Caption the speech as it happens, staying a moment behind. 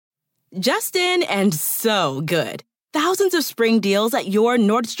Just in and so good. Thousands of spring deals at your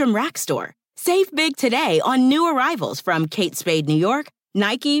Nordstrom Rack store. Save big today on new arrivals from Kate Spade New York,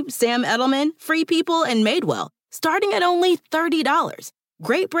 Nike, Sam Edelman, Free People, and Madewell, starting at only $30.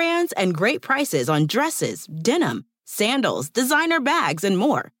 Great brands and great prices on dresses, denim, sandals, designer bags, and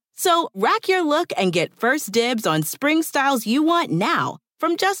more. So rack your look and get first dibs on spring styles you want now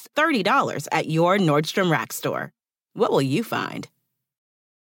from just $30 at your Nordstrom Rack store. What will you find?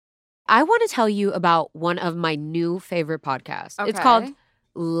 I want to tell you about one of my new favorite podcasts. Okay. It's called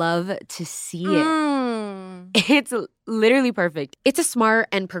Love to See It. It's literally perfect. It's a smart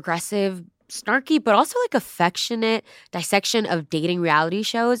and progressive, snarky, but also like affectionate dissection of dating reality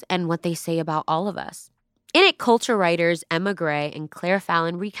shows and what they say about all of us. In it, culture writers Emma Gray and Claire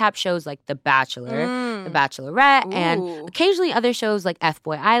Fallon recap shows like The Bachelor, The Bachelorette, and occasionally other shows like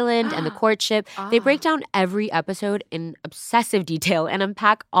F-Boy Island and The Courtship. They break down every episode in obsessive detail and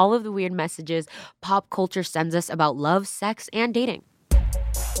unpack all of the weird messages pop culture sends us about love, sex, and dating.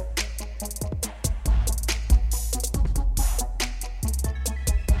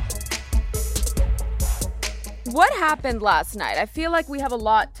 What happened last night? I feel like we have a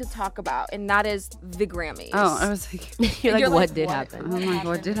lot to talk about, and that is the Grammys. Oh, I was like... You're like, what did happen? Oh my God,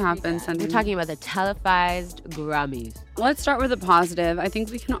 what did happen? We're talking about the televised Grammys. Let's start with the positive. I think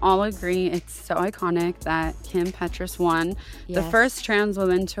we can all agree it's so iconic that Kim Petras won. Yes. The first trans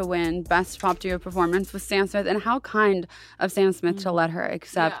woman to win Best Pop Duo Performance with Sam Smith. And how kind of Sam Smith to let her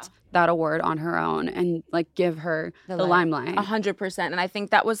accept that award on her own and like give her the limelight. 100%. And I think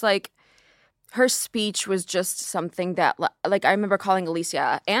that was like... her speech was just something that, like, I remember calling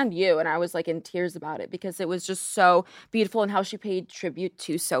Alicia and you, and I was, like, in tears about it because it was just so beautiful and how she paid tribute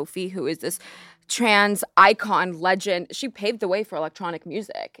to Sophie, who is this trans icon, legend. She paved the way for electronic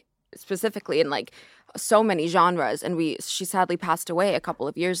music, specifically in, like, so many genres. And she sadly passed away a couple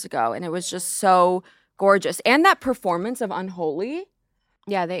of years ago, and it was just so gorgeous. And that performance of Unholy.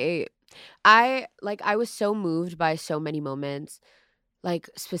 Yeah, I was so moved by so many moments.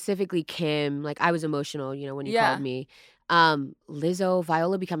 Like, specifically Kim, like, I was emotional, when you called me. Lizzo,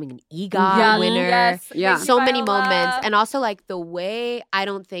 Viola becoming an EGOT winner. Yes, yeah. So many moments. And also, like, the way, I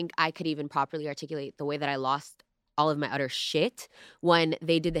don't think I could even properly articulate the way that I lost all of my utter shit when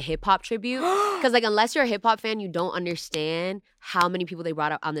they did the hip-hop tribute. Because, like, unless you're a hip-hop fan, you don't understand how many people they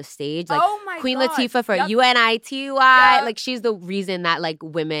brought up on the stage. Like, Queen Latifah for UNITY. Yep. Like, she's the reason that, like,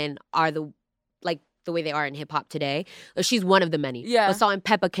 women are the way they are in hip-hop today. She's one of the many. Yeah. Salt and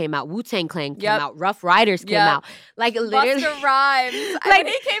Pepper came out. Wu-Tang Clan came out. Rough Riders came out. Like, literally. Busta Rhymes. When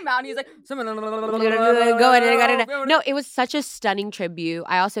he came out, and he's like... No, it was such a stunning tribute.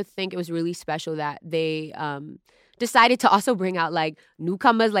 I also think it was really special that they decided to also bring out, like,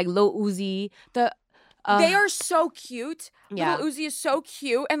 newcomers like Lil Uzi. They are so cute. Yeah. Lil Uzi is so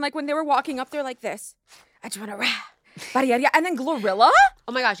cute. And, like, when they were walking up there like this, I just want to rap. And then Glorilla?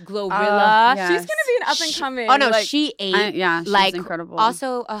 Oh my gosh, Glorilla. Yes. She's going to be an up-and-coming. Oh, no, she ate. She's like, incredible.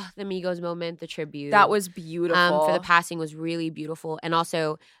 Also, the Migos moment, the tribute. That was beautiful. For the passing was really beautiful. And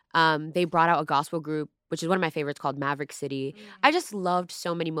also, they brought out a gospel group, which is one of my favorites, called Maverick City. I just loved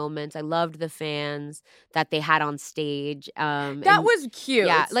so many moments. I loved the fans that they had on stage. That was cute.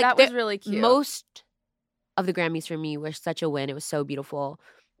 Yeah, like, that was really cute. Most of the Grammys for me were such a win. It was so beautiful.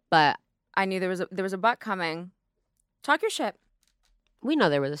 But I knew there was a butt coming. Talk your shit. We know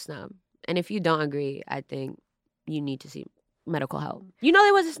there was a snub. And if you don't agree, I think you need to see medical help. You know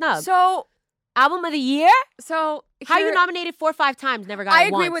there was a snub. So, Album of the year? So, how you nominated 4 or 5 times, never got I it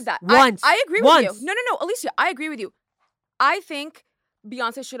agree once. with that. Once. I agree Once. with you. No, Alicia, I agree with you. I think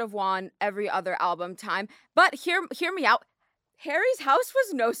Beyonce should have won every other album time. But hear me out. Harry's House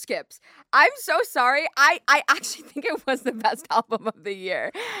was no skips. I'm so sorry. I actually think it was the best album of the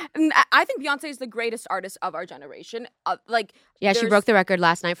year. And I think Beyonce is the greatest artist of our generation. She broke the record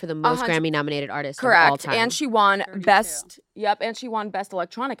last night for the most Grammy-nominated artist of all time. And she won 32. best. Yep, and she won best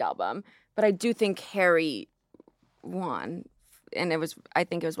electronic album. But I do think Harry won. And I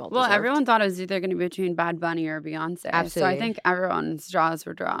think it was well deserved. Well, everyone thought it was either going to be between Bad Bunny or Beyonce. Absolutely. So I think everyone's jaws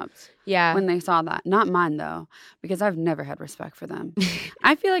were dropped when they saw that. Not mine, though, because I've never had respect for them.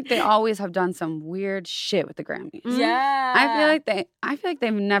 I feel like they always have done some weird shit with the Grammys. Yeah. I feel like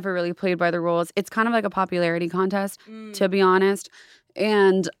they've never really played by the rules. It's kind of like a popularity contest, to be honest.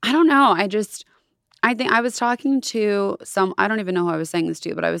 And I don't know. I think I was talking to I don't even know who I was saying this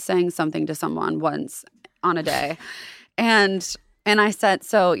to, but I was saying something to someone once on a day. And I said,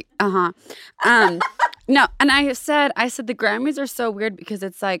 no, and I said the Grammys are so weird because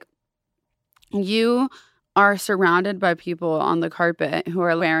it's like you are surrounded by people on the carpet who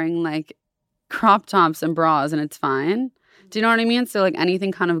are wearing like crop tops and bras and it's fine. Do you know what I mean? So like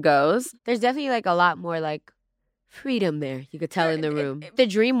anything kind of goes. There's definitely like a lot more like freedom there. You could tell in the room. The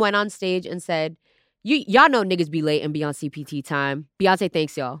Dream went on stage and said, y'all know niggas be late and be on CPT time. Beyonce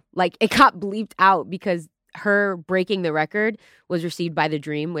thanks y'all. Like it got bleeped out because her breaking the record was received by The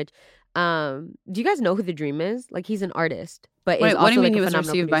Dream, which do you guys know who The Dream is? Like he's an artist, but Wait, is also what do you like mean he a was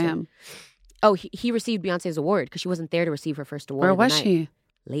phenomenal received by producer. him? Oh, he received Beyonce's award because she wasn't there to receive her first award. Where of the was night. she?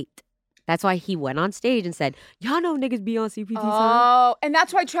 Late. That's why he went on stage and said, y'all know niggas be on CPT time. Oh, and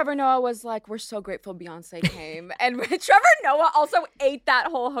that's why Trevor Noah was like, we're so grateful Beyonce came. And Trevor Noah also ate that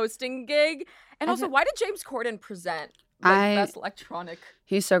whole hosting gig. And also, why did James Corden present Best Electronic?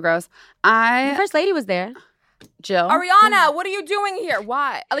 He's so gross. The First Lady was there. Jill. Ariana, what are you doing here?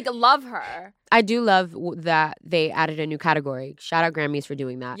 Why? I love her. I do love that they added a new category. Shout out Grammys for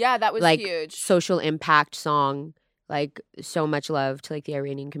doing that. Yeah, that was like, huge. Social impact song. Like, so much love to, like, the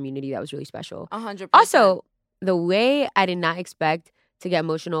Iranian community. That was really special. 100%. Also, the way I did not expect to get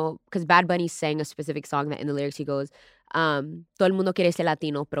emotional, because Bad Bunny sang a specific song that in the lyrics he goes, todo el mundo quiere ser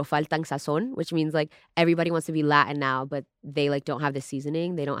latino, pero faltan sazón, which means, like, everybody wants to be Latin now, but they, like, don't have the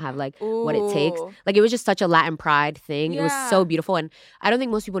seasoning. They don't have, like, what it takes. Ooh. Like, it was just such a Latin pride thing. It was Yeah. so beautiful. And I don't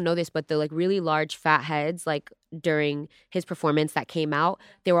think most people know this, but the, like, really large fat heads, like, during his performance that came out,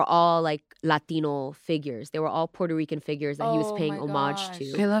 they were all, like, Latino figures. They were all Puerto Rican figures that he was Oh paying my homage gosh.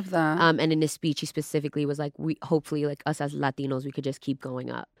 to. I love that. And in his speech, he specifically was like, "We hopefully, like us as Latinos, we could just keep going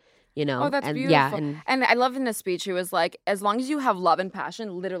up." You know? Oh, that's and, beautiful. Yeah, and I love in this speech, he was like, as long as you have love and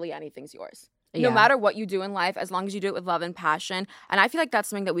passion, literally anything's yours. Yeah. No matter what you do in life, as long as you do it with love and passion. And I feel like that's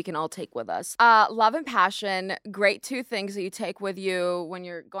something that we can all take with us. Love and passion, great two things that you take with you when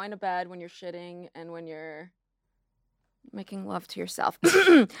you're going to bed, when you're shitting, and when you're making love to yourself.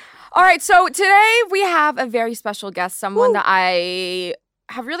 All right, so today we have a very special guest, someone that I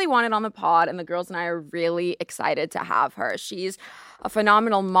have really wanted on the pod, and the girls and I are really excited to have her. She's a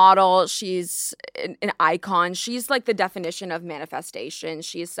phenomenal model. She's an icon. She's like the definition of manifestation.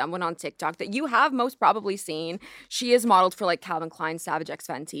 She is someone on TikTok that you have most probably seen. She is modeled for like Calvin Klein, Savage X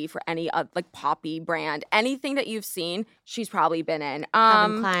Fenty, for any like poppy brand. Anything that you've seen, she's probably been in.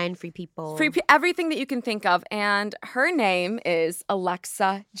 Calvin Klein, Free People, everything that you can think of. And her name is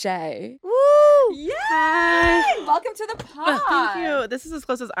Alexa J. Woo! Yay! Hi. Welcome to the pod. Thank you. This is as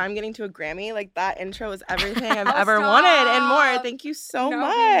close as I'm getting to a Grammy. Like that intro is everything I've Oh, ever stop. wanted and more. Thank you so No,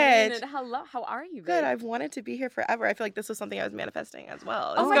 much. Hello, how are you? Good. babe? I've wanted to be here forever. I feel like this was something I was manifesting as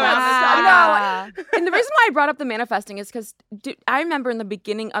well. Oh This my is going God. on this podcast. No. And the reason why I brought up the manifesting is because I remember in the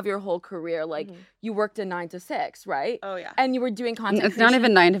beginning of your whole career, like you worked a 9 to 6, right? Oh yeah. And you were doing content. It's not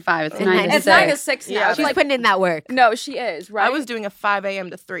even 9 to 5. It's It's 9 to It's 6. 9 to 6 now. Yeah, It's She's like, putting in that work. no, she is, right? I was doing a 5 a.m.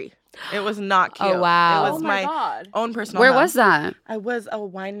 to 3. It was not cute. Oh, wow. It was Oh my God. own personal Where hell. was that? I was a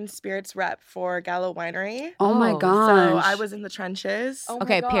wine and spirits rep for Gallo Winery. Oh my Oh, gosh. So I was in the trenches. Oh my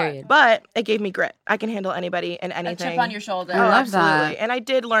Okay, God. period. But it gave me grit. I can handle anybody and A anything. chip on your shoulder. I love absolutely. that. And I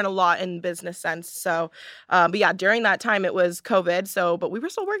did learn a lot in business sense. So, but yeah, during that time it was COVID. So, but we were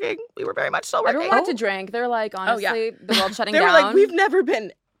still working. We were very much still working. Everyone wanted to drink. They're like, honestly, Oh, yeah. the world's shutting They down. were like, we've never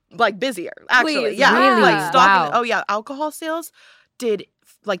been like busier. Actually, Please, yeah, really? like stocking. Wow. Oh yeah, alcohol sales did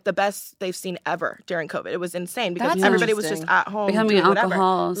like the best they've seen ever during COVID. It was insane because That's everybody was just interesting. at home Becoming doing whatever.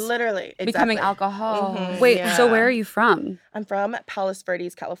 alcohols. Literally, becoming exactly. alcohol. Mhm. Wait, Yeah. so where are you from? I'm from Palos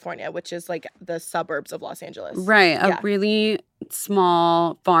Verdes, California, which is like the suburbs of Los Angeles. Right, a Yeah. really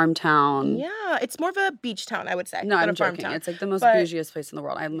small farm town. Yeah, it's more of a beach town, I would say. No, than I'm a farm joking. town. It's like the most But- bougiest place in the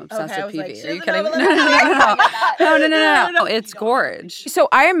world. I'm obsessed Okay, I with was like, PV. shit, Are you no, kidding me? but No, let no, me- no, no, no. No, It's gorge. So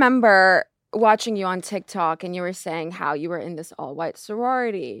I remember watching you on TikTok, and you were saying how you were in this all-white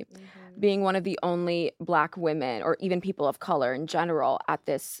sorority, being one of the only Black women, or even people of color in general, at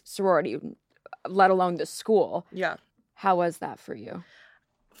this sorority, let alone the school. Yeah. How was that for you?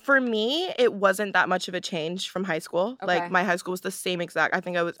 For me, it wasn't that much of a change from high school. Okay. Like my high school was the same exact. I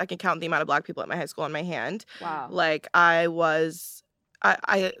think I can count the amount of Black people at my high school on my hand. Wow. Like I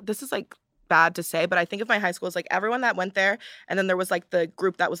this is like bad to say, but I think of my high school as like everyone that went there, and then there was like the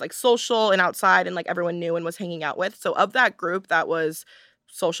group that was like social and outside and like everyone knew and was hanging out with. So of that group that was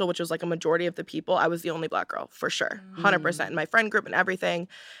social, which was like a majority of the people, I was the only Black girl for sure, 100% in my friend group and everything.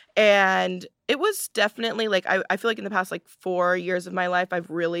 And it was definitely like I feel like in the past like 4 years of my life, I've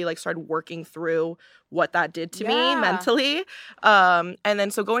really like started working through what that did to Yeah. me mentally. And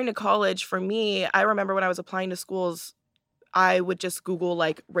then so going to college for me, I remember when I was applying to schools, I would just Google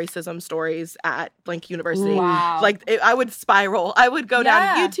like racism stories at blank university. Wow. Like I would spiral. I would go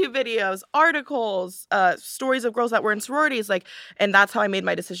down YouTube videos, articles, stories of girls that were in sororities. Like, and that's how I made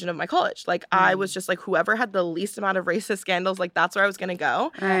my decision of my college. Like I was just like, whoever had the least amount of racist scandals, like that's where I was going to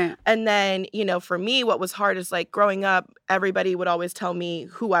go. Right. And then, you know, for me, what was hard is like growing up, everybody would always tell me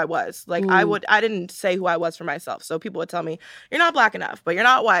who I was. Like I didn't say who I was for myself. So people would tell me, you're not black enough, but you're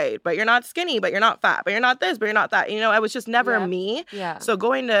not white, but you're not skinny, but you're not fat, but you're not this, but you're not that. You know, I was just never me. Yeah. So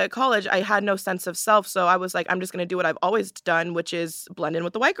going to college, I had no sense of self. So I was like, I'm just going to do what I've always done, which is blend in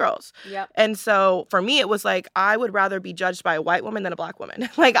with the white girls. Yep. And so for me, it was like, I would rather be judged by a white woman than a black woman.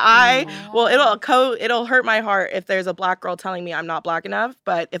 Like it'll hurt my heart if there's a black girl telling me I'm not black enough.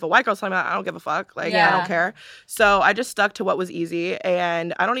 But if a white girl's telling me that, I don't give a fuck. Like, I don't care. So I just stuck to what was easy.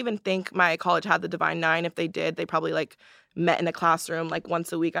 And I don't even think my college had the Divine Nine. If they did, they probably like met in a classroom like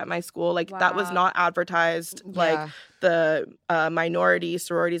once a week at my school. Like that was not advertised. Like the minority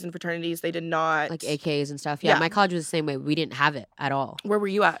sororities and fraternities, they did not. Like AKs and stuff. Yeah, my college was the same way. We didn't have it at all. Where were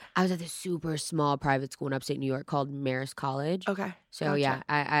you at? I was at this super small private school in upstate New York called Marist College. Okay. So gotcha. yeah,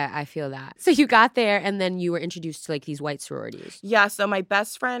 I feel that. So you got there and then you were introduced to like these white sororities. Yeah, so my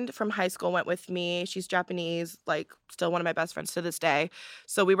best friend from high school went with me. She's Japanese, like still one of my best friends to this day.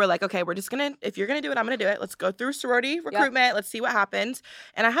 So we were like, okay, we're just gonna, if you're gonna do it, I'm gonna do it. Let's go through sorority recruitment. Let's see what happens.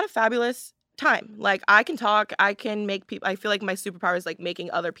 And I had a fabulous time. Like I can talk, I can make people, I feel like my superpower is like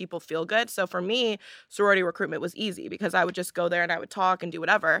making other people feel good. So for me, sorority recruitment was easy because I would just go there and I would talk and do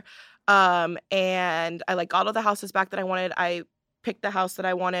whatever. And I like got all the houses back that I wanted. I picked the house that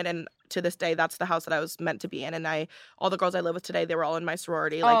I wanted, and to this day, that's the house that I was meant to be in. And all the girls I live with today, they were all in my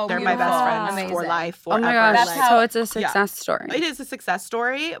sorority. Like they're my best friends for life, forever. Oh my gosh, like, so it's a success story. It is a success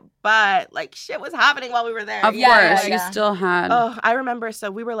story, but like shit was happening while we were there. Of course, you still had. Oh, I remember. So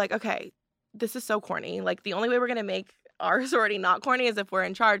we were like, okay, this is so corny. Like the only way we're gonna make our sorority not corny is if we're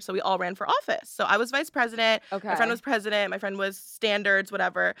in charge. So we all ran for office. So I was vice president. Okay. My friend was president. My friend was standards,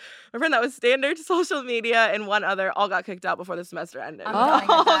 whatever. My friend that was standards, social media, and one other all got kicked out before the semester ended.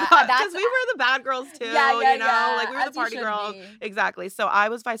 Because we were the bad girls too. You know, like we were the party girls. Exactly. So I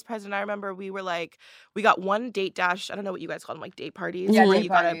was vice president. I remember we were like, we got one date dash. I don't know what you guys call them, like date parties. Yeah, where date you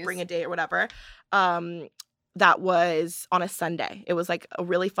parties. gotta bring a date or whatever. That was on a Sunday. It was like a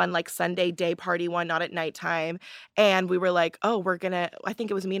really fun like Sunday day party one, not at nighttime. And we were like, oh, I think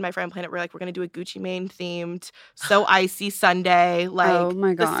it was me and my friend Planet, we're like, we're gonna do a Gucci Mane themed, so icy Sunday. Like oh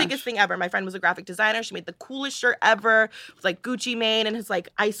my gosh. The sickest thing ever. My friend was a graphic designer. She made the coolest shirt ever with like Gucci Mane and his like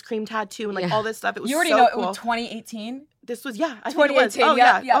ice cream tattoo and like all this stuff. It was you already so know cool. it was 2018? This was, I think it was. 2018. Oh,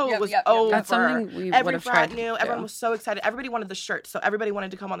 Yeah. it was over. That's something we Every would have frat tried knew. to Everyone do. was so excited. Everybody wanted the shirt. So everybody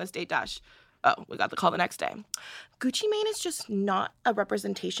wanted to come on this date dash. Oh, we got the call the next day. Gucci Mane is just not a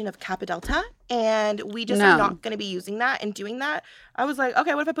representation of Kappa Delta, and we just are not going to be using that and doing that. I was like,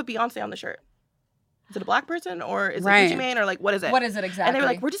 okay, what if I put Beyonce on the shirt? Is it a black person or is it Gucci Mane or like what is it? What is it exactly? And they were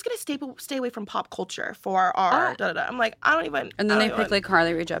like, we're just going to stay away from pop culture for our da-da-da. I'm like, I don't even. And then they picked like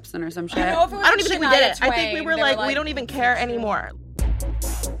Carly Rae Jepsen or some shit. I don't even think we did it. I think we were like, we don't even care anymore.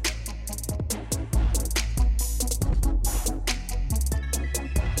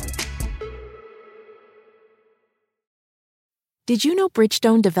 Did you know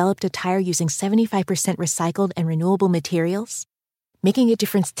Bridgestone developed a tire using 75% recycled and renewable materials? Making a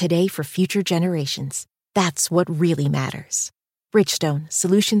difference today for future generations. That's what really matters. Bridgestone,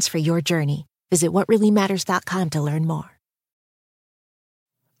 solutions for your journey. Visit whatreallymatters.com to learn more.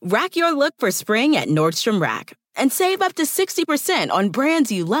 Rack your look for spring at Nordstrom Rack and save up to 60% on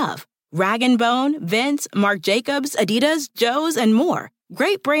brands you love. Rag & Bone, Vince, Marc Jacobs, Adidas, Joe's, and more.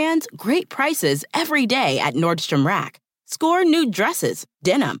 Great brands, great prices every day at Nordstrom Rack. Score new dresses,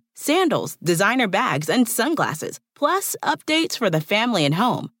 denim, sandals, designer bags, and sunglasses, plus updates for the family and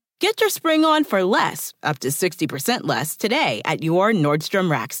home. Get your spring on for less, up to 60% less, today at your Nordstrom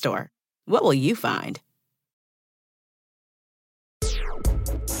Rack store. What will you find?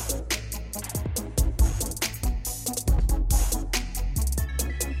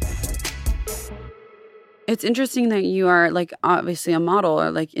 It's interesting that you are like obviously a model or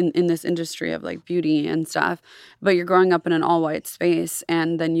like in this industry of like beauty and stuff, but you're growing up in an all-white space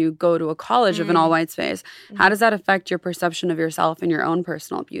and then you go to a college of an all-white space. How does that affect your perception of yourself and your own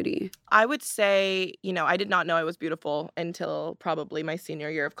personal beauty? I would say, I did not know I was beautiful until probably my senior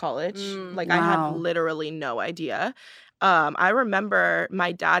year of college. I had literally no idea. I remember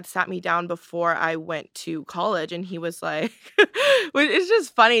my dad sat me down before I went to college, and he was like, it's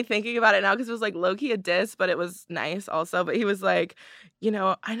just funny thinking about it now because it was like low-key a diss, but it was nice also. But he was like,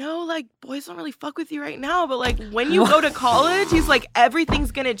 I know like boys don't really fuck with you right now, but like when you go to college, he's like,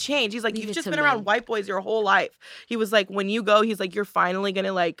 everything's gonna change. He's like, you've just been around white boys your whole life. He was like, when you go, he's like, you're finally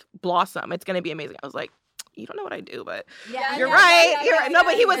gonna like blossom. It's gonna be amazing. I was like, you don't know what I do, but you're right. No,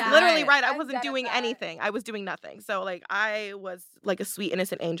 but he was literally right. I wasn't doing anything. I was doing nothing. So like I was like a sweet,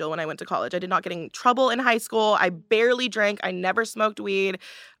 innocent angel when I went to college. I did not get in trouble in high school. I barely drank. I never smoked weed.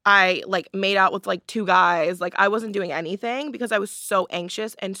 I like made out with like 2 guys. Like I wasn't doing anything because I was so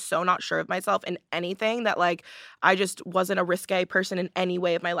anxious and so not sure of myself in anything that like I just wasn't a risque person in any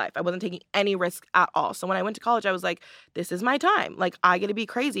way of my life. I wasn't taking any risk at all. So when I went to college, I was like, this is my time. Like I get to be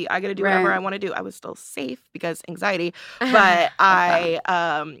crazy. I get to do whatever I want to do. I was still safe because anxiety, but I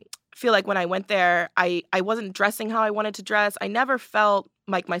feel like when I went there, I wasn't dressing how I wanted to dress. I never felt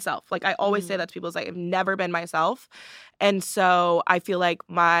like myself. Like I always say that to people, it's like I've never been myself. And so I feel like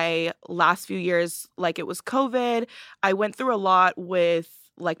my last few years, like it was COVID, I went through a lot with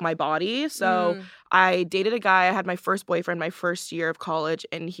like my body. So I dated a guy. I had my first boyfriend my first year of college,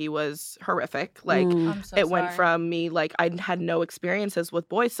 and he was horrific. Like it went from me, like I had no experiences with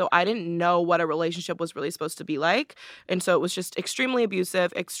boys, so I didn't know what a relationship was really supposed to be like. And so it was just extremely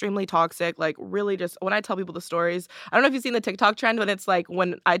abusive, extremely toxic, like really just when I tell people the stories, I don't know if you've seen the TikTok trend when it's like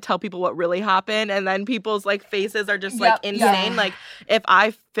when I tell people what really happened and then people's like faces are just like insane. Like if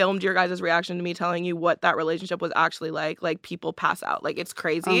I filmed your guys' reaction to me telling you what that relationship was actually like people pass out. Like it's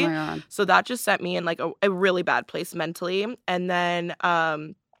crazy. Oh my God. So that just set me in like a really bad place mentally. And then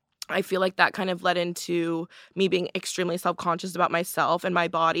I feel like that kind of led into me being extremely self-conscious about myself and my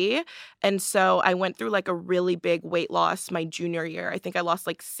body. And so I went through like a really big weight loss my junior year. I think I lost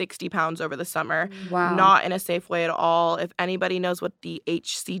like 60 pounds over the summer. Wow. Not in a safe way at all. If anybody knows what the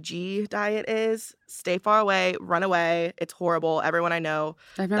HCG diet is, stay far away, run away. It's horrible. Everyone I know.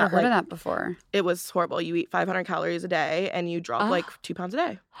 I've never heard of that before. It was horrible. You eat 500 calories a day and you drop like 2 pounds a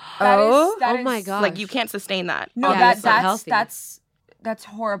day. Oh my gosh. Like you can't sustain that. No, that's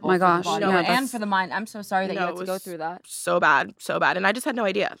horrible. My gosh. For the body and for the mind. I'm so sorry that you had to go through that. So bad. And I just had no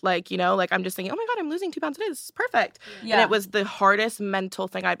idea. Like, like I'm just thinking, oh my God, I'm losing 2 pounds a day. This is perfect. Yeah. And it was the hardest mental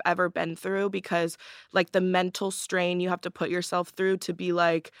thing I've ever been through because like the mental strain you have to put yourself through to be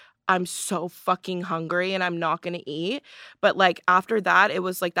like, I'm so fucking hungry and I'm not going to eat. But like after that, it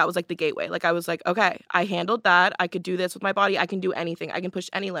was like, that was like the gateway. Like I was like, okay, I handled that. I could do this with my body. I can do anything. I can push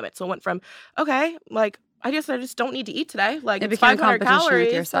any limit. So it went from, okay, like, I just don't need to eat today. Like it's 500 calories.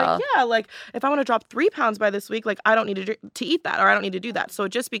 With yourself. Like, like if I want to drop 3 pounds by this week, like I don't need to eat that or I don't need to do that. So it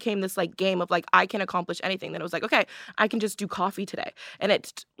just became this like game of like I can accomplish anything. Then it was like, okay, I can just do coffee today. And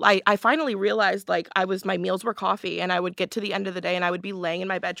I finally realized like my meals were coffee, and I would get to the end of the day and I would be laying in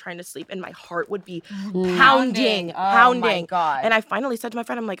my bed trying to sleep and my heart would be pounding. Oh my God. And I finally said to my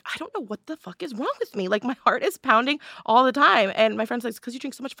friend, I'm like, I don't know what the fuck is wrong with me. Like my heart is pounding all the time. And my friend's like, it's because you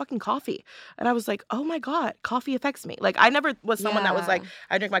drink so much fucking coffee. And I was like, oh my God. Coffee affects me. Like I never was someone that was like,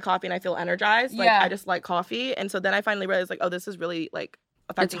 I drink my coffee and I feel energized. Like I just like coffee. And so then I finally realized like, oh, this is really like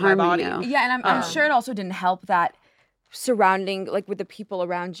affecting my body. Yeah, and I'm sure it also didn't help that surrounding like with the people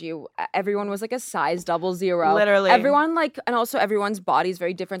around you, everyone was like a size 00. Literally. Everyone like, and also everyone's body is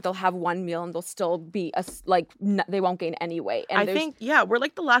very different. They'll have one meal and they'll still be they won't gain any weight. And I think we're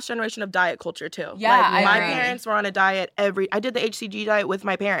like the last generation of diet culture too. Yeah, like, my parents were on a diet I did the HCG diet with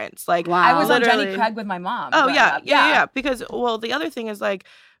my parents. Like I was on Jenny Craig with my mom. Oh yeah. Because the other thing is like,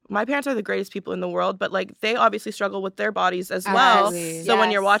 my parents are the greatest people in the world, but like they obviously struggle with their bodies as well. So when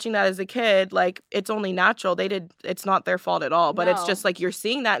you're watching that as a kid, like it's only natural. It's not their fault at all, but it's just like you're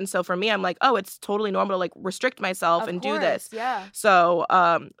seeing that. And so for me, I'm like, oh, it's totally normal to like restrict myself and do this. Yeah. So,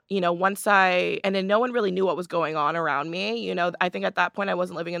 once and then no one really knew what was going on around me. I think at that point I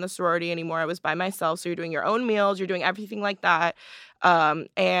wasn't living in the sorority anymore. I was by myself. So you're doing your own meals, you're doing everything like that.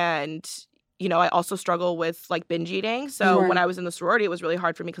 And I also struggle with like binge eating. So when I was in the sorority, it was really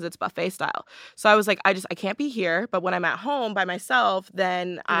hard for me because it's buffet style. So I was like, I can't be here. But when I'm at home by myself,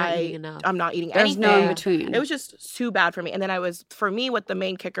 then I'm not eating anything. There's no in between. It was just too bad for me. And then for me, what the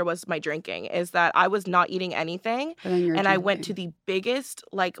main kicker was my drinking is that I was not eating anything. And I went to the biggest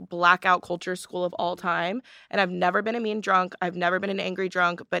like blackout culture school of all time. And I've never been a mean drunk. I've never been an angry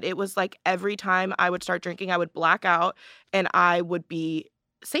drunk. But it was like every time I would start drinking, I would black out and I would be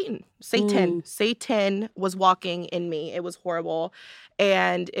Satan was walking in me. It was horrible.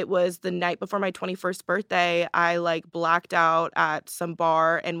 And it was the night before my 21st birthday. I like blacked out at some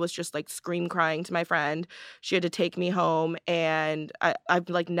bar and was just like scream crying to my friend. She had to take me home, and I've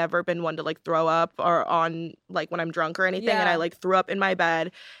like never been one to like throw up or on like when I'm drunk or anything. And I like threw up in my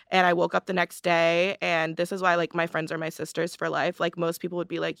bed, and I woke up the next day. And this is why like my friends are my sisters for life. Like most people would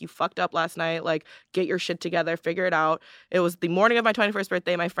be like, you fucked up last night. Like get your shit together, figure it out. It was the morning of my 21st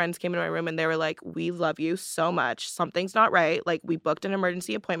birthday. My friends came into my room and they were like, we love you so much. Something's not right. Like we booked an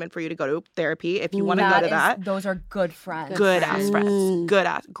emergency appointment for you to go to therapy if you want to go to that. Those are good friends. Good ass friends.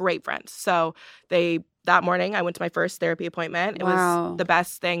 Great friends. So that morning I went to my first therapy appointment. It was the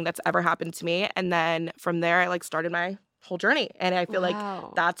best thing that's ever happened to me. And then from there I like started my whole journey. And I feel like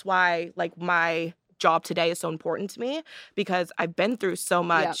that's why like my job today is so important to me, because I've been through so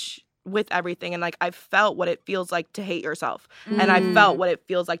much with everything, and like I've felt what it feels like to hate yourself, and I felt what it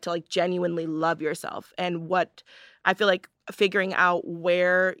feels like to like genuinely love yourself. And what I feel like figuring out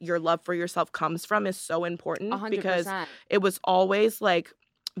where your love for yourself comes from is so important 100%. because it was always like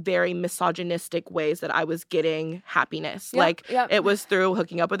very misogynistic ways that I was getting happiness. It was through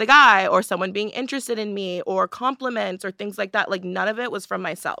hooking up with a guy or someone being interested in me or compliments or things like that. Like none of it was from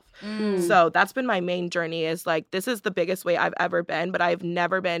myself. So that's been my main journey, is like this is the biggest way I've ever been, but I've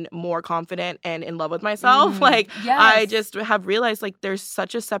never been more confident and in love with myself. I just have realized like there's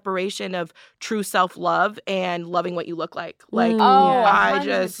such a separation of true self-love and loving what you look like. Like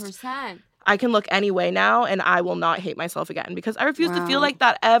 100%. I can look any way now and I will not hate myself again, because I refuse to feel like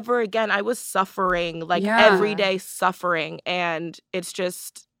that ever again. I was suffering, like everyday suffering, and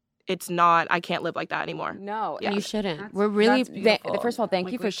it's not, I can't live like that anymore. No. Yeah. You shouldn't. We're really, first of all,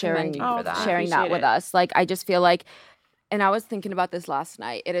 thank you for sharing sharing that with us. Like, I just feel like, and I was thinking about this last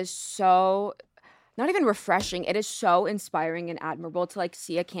night, it is so, not even refreshing, it is so inspiring and admirable to like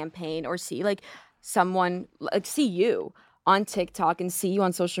see a campaign or see like someone, like see you on TikTok and see you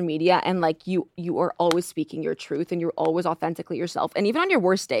on social media, and like you are always speaking your truth and you're always authentically yourself. And even on your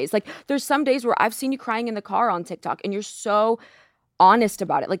worst days, like there's some days where I've seen you crying in the car on TikTok and you're so honest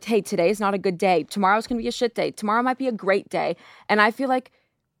about it. Like, hey, today's not a good day. Tomorrow's gonna be a shit day. Tomorrow might be a great day. And I feel like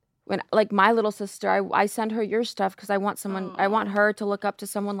when like my little sister, I send her your stuff because I want her to look up to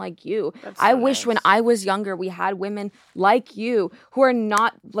someone like you. I wish when I was younger we had women like you who are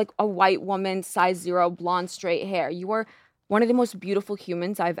not like a white woman, size 0, blonde, straight hair. You are one of the most beautiful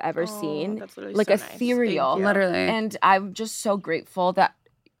humans I've ever seen. That's like so ethereal. Nice. Literally. And I'm just so grateful that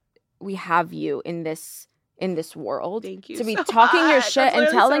we have you in this world. Thank you to be so talking your much. shit That's and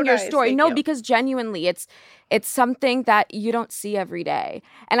telling so your nice. story. Thank No, you. because genuinely it's something that you don't see every day.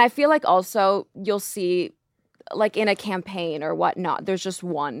 And I feel like also you'll see like in a campaign or whatnot, there's just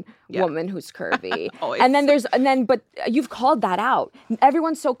one woman who's curvy. But you've called that out.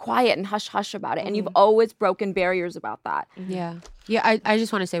 Everyone's so quiet and hush hush about it. And you've always broken barriers about that. Yeah. I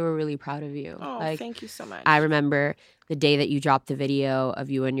just want to say we're really proud of you. Oh, like, thank you so much. I remember the day that you dropped the video of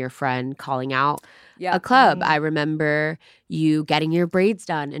you and your friend calling out a club. I remember you getting your braids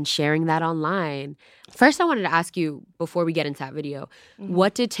done and sharing that online. First, I wanted to ask you, before we get into that video,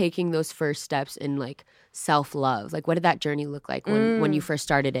 what did taking those first steps in like self-love, like what did that journey look like when you first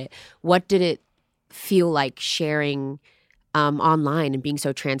started it? What did it feel like sharing online and being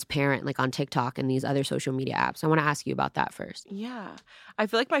so transparent, like on TikTok and these other social media apps? I want to ask you about that first. Yeah. I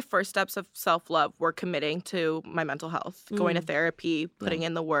feel like my first steps of self-love were committing to my mental health, going to therapy, putting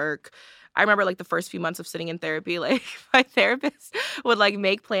in the work. I remember like the first few months of sitting in therapy, like my therapist would like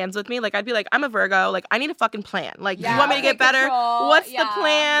make plans with me. Like I'd be like, I'm a Virgo. Like I need a fucking plan. Like, you want me to get better? What's the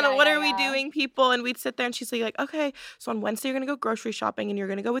plan? What are we doing, people? And we'd sit there and she'd say like, okay, so on Wednesday you're going to go grocery shopping and you're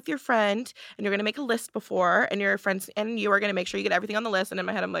going to go with your friend and you're going to make a list before, and your friends and you are going to make sure you get everything on the list. And in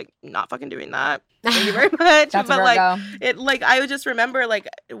my head, I'm like, not fucking doing that. Thank you very much. That's but a Virgo. like I would just remember like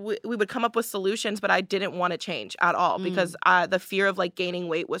we would come up with solutions, but I didn't want to change at all because the fear of like gaining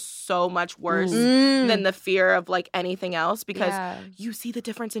weight was so much worse than the fear of like anything else, because you see the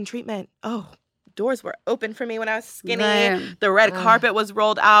difference in treatment. Oh, doors were open for me when I was skinny. Right. The red carpet was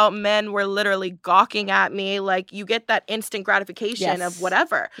rolled out. Men were literally gawking at me. Like you get that instant gratification of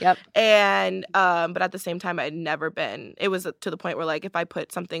whatever. Yep. And but at the same time, I'd never been. It was to the point where like if I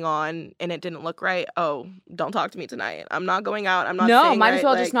put something on and it didn't look right, oh, don't talk to me tonight. I'm not going out. I'm not. No, might right. as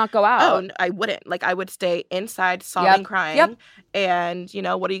well like, just not go out. Oh, I wouldn't. Like I would stay inside, sobbing, crying. Yep. And you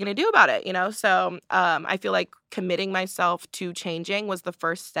know, what are you gonna do about it? You know, so I feel like committing myself to changing was the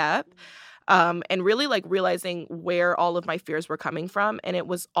first step. And really like realizing where all of my fears were coming from. And it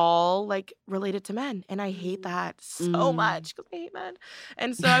was all like related to men. And I hate that so much because I hate men.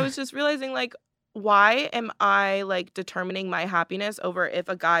 And so I was just realizing like, why am I like determining my happiness over if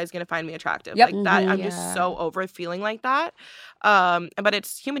a guy is gonna find me attractive? Yep. Like that, I'm just so over feeling like that. But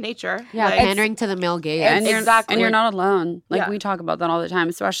it's human nature. Yeah, like, pandering to the male gaze. And Exactly. you're not alone. Like Yeah. we talk about that all the time,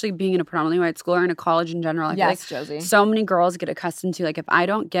 especially being in a predominantly white school or in a college in general. I feel Yes, like Josie. so many girls get accustomed to like, if I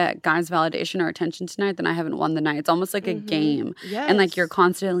don't get guys' validation or attention tonight, then I haven't won the night. It's almost like a game. And like you're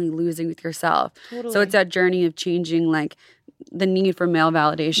constantly losing with yourself. Totally. So it's that journey of changing like the need for male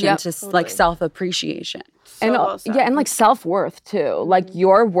validation to like self-appreciation. And well said. and like self-worth too. Like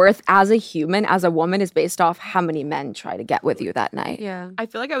your worth as a human, as a woman, is based off how many men try to get with you that night. Yeah. I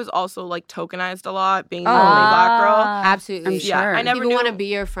feel like I was also like tokenized a lot being the only black girl. Absolutely. I'm Yeah, sure. I never People knew. want to be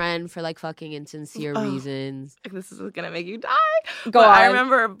your friend for like fucking insincere reasons. This is gonna make you die. Go But I on.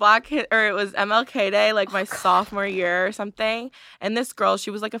 remember it was MLK Day, like my sophomore year or something. And this girl, she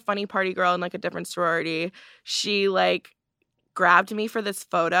was like a funny party girl in like a different sorority. She like grabbed me for this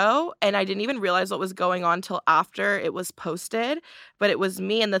photo, and I didn't even realize what was going on till after it was posted. But it was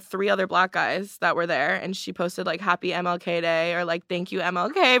me and the 3 other black guys that were there, and she posted like "Happy MLK Day" or like "Thank you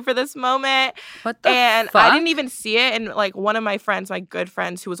MLK for this moment." What the And fuck? I didn't even see it. And like one of my friends, my good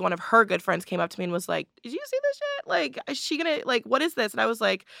friends, who was one of her good friends, came up to me and was like, "Did you see this shit? Like, is she gonna like what is this?" And I was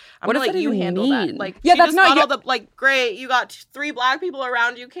like, "I'm What gonna does let that you even handle mean? that." Like, Yeah, she that's just not got your- all the like, great, you got 3 black people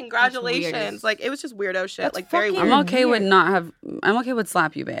around you. Congratulations! Like, it was just weirdo shit. That's like very fucking weird. I'm okay with not have. MLK would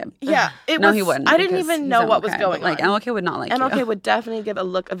slap you, babe. Yeah, it No, was. he wouldn't. I didn't because even he's know what was MLK, going but, like, on. MLK would not like MLK you. would definitely give a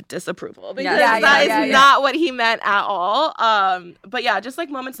look of disapproval because Yeah, that is yeah. not what he meant at all. But yeah, just like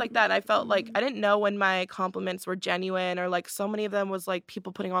moments like that, I felt like I didn't know when my compliments were genuine, or like so many of them was like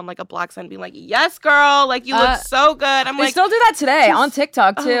people putting on like a black scent, being like, "Yes, girl, like you look so good." I'm They like, still do that today on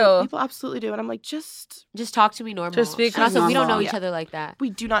TikTok too. oh, people absolutely do, and I'm like, just Talk to me normal. Just speak and also, we don't know normal. each other like that. we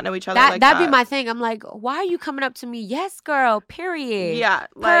do not know each other. That'd like that. be my thing. I'm like, why are you coming up to me? Yes, girl. Period. yeah,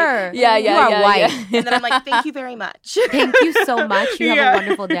 Her. like Yeah, You yeah, are yeah, white. yeah. and then I'm like, thank you very much. Thank you so much. You have a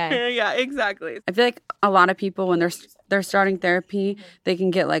wonderful day. Yeah, exactly. I feel like a lot of people when they're starting therapy, they can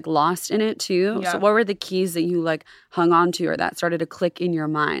get like lost in it too. Yeah. So what were the keys that you like hung on to or that started to click in your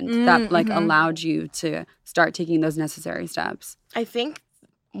mind that like allowed you to start taking those necessary steps? I think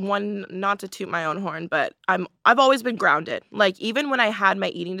one, not to toot my own horn, but I've always been grounded. Like even when I had my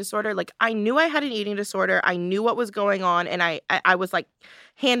eating disorder, like I knew I had an eating disorder. I knew what was going on, and I was like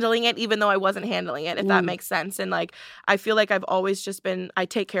handling it even though I wasn't handling it, if that makes sense. And like I feel like I've always just been, I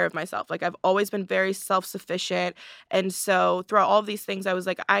take care of myself. Like I've always been very self-sufficient. And so throughout all of these things, I was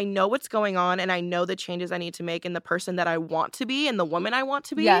like, I know what's going on, and I know the changes I need to make in the person that I want to be and the woman I want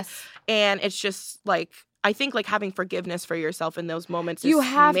to be. Yes. And it's just like, I think like having forgiveness for yourself in those moments You is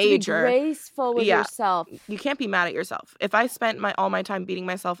have major. to be graceful with Yeah. yourself. You can't be mad at yourself. If I spent all my time beating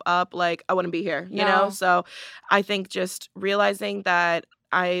myself up, like I wouldn't be here, you No. know? So I think just realizing that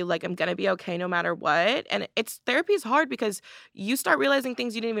I like I'm gonna be okay no matter what. And therapy is hard because you start realizing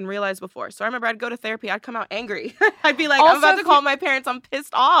things you didn't even realize before. So I remember I'd go to therapy, I'd come out angry. I'd be like, Also, I'm about to if call my parents, I'm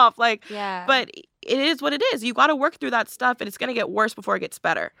pissed off. Like Yeah. but it is what it is. You gotta work through that stuff, and it's gonna get worse before it gets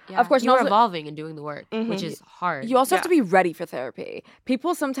better. Yeah. Of course, you're and also- evolving and doing the work, which is hard. You also have Yeah. to be ready for therapy.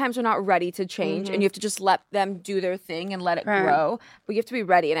 People sometimes are not ready to change, and you have to just let them do their thing and let it Right. grow. But you have to be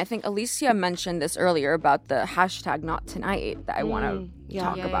ready. And I think Alicia mentioned this earlier about the hashtag not tonight that I want to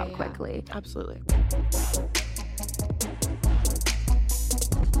talk Yeah, about yeah. quickly. Absolutely.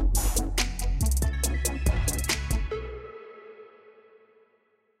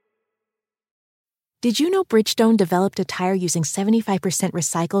 Did you know Bridgestone developed a tire using 75%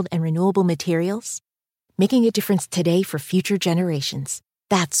 recycled and renewable materials? Making a difference today for future generations.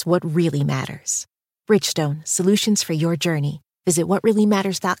 That's what really matters. Bridgestone, solutions for your journey. Visit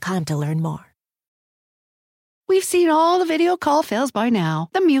whatreallymatters.com to learn more. We've seen all the video call fails by now.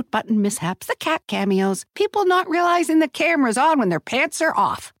 The mute button mishaps, the cat cameos, people not realizing the camera's on when their pants are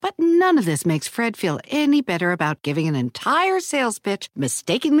off. But none of this makes Fred feel any better about giving an entire sales pitch,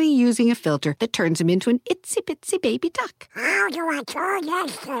 mistakenly using a filter that turns him into an itsy-bitsy baby duck. How do I turn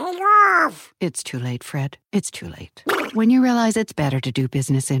this thing off? It's too late, Fred. It's too late. When you realize it's better to do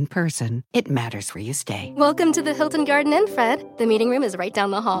business in person, it matters where you stay. Welcome to the Hilton Garden Inn, Fred. The meeting room is right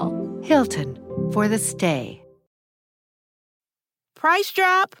down the hall. Hilton, for the stay. Price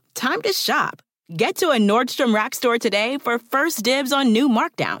drop? Time to shop. Get to a Nordstrom Rack store today for first dibs on new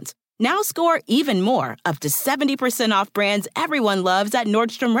markdowns. Now score even more, up to 70% off brands everyone loves at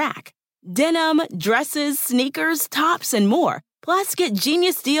Nordstrom Rack. Denim, dresses, sneakers, tops, and more. Plus, get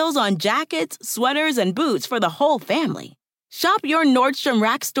genius deals on jackets, sweaters, and boots for the whole family. Shop your Nordstrom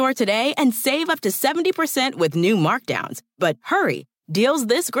Rack store today and save up to 70% with new markdowns. But hurry, deals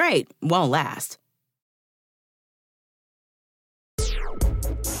this great won't last.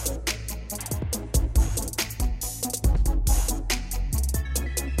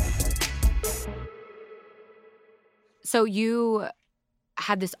 So you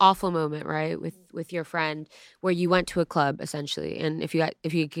had this awful moment, right, with your friend, where you went to a club essentially, and if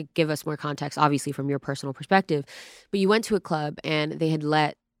you could give us more context, obviously from your personal perspective, but you went to a club and they had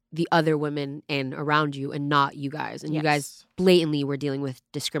let the other women in around you and not you guys, and you guys blatantly were dealing with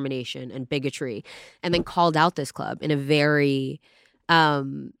discrimination and bigotry, and then called out this club in a very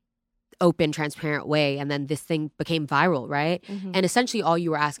open, transparent way, and then this thing became viral, right? Mm-hmm. And essentially all you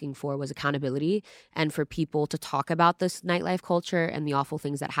were asking for was accountability and for people to talk about this nightlife culture and the awful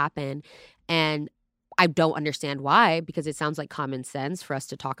things that happen. And I don't understand why, because it sounds like common sense for us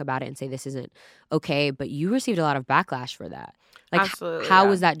to talk about it and say this isn't okay, but you received a lot of backlash for that. Like, Absolutely, how yeah.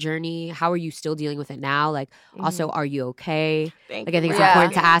 was that journey? How are you still dealing with it now? Like, also, are you okay? Thank Like, I think you. it's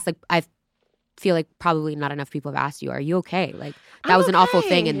important to ask. Like, I feel like probably not enough people have asked you, are you okay? Like, that was an awful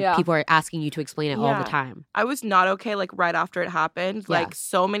thing, and people are asking you to explain it all the time. I was not okay, like, right after it happened. Yeah. Like,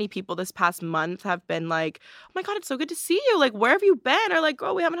 so many people this past month have been like, oh my God, it's so good to see you. Like, where have you been? Or like,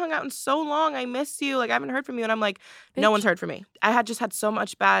 girl, we haven't hung out in so long. I miss you. Like, I haven't heard from you. And I'm like, no one's heard from me. I had just had so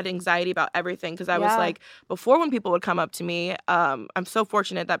much bad anxiety about everything because I was like, before when people would come up to me, I'm so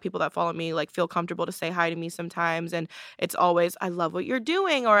fortunate that people that follow me, like, feel comfortable to say hi to me sometimes. And it's always, I love what you're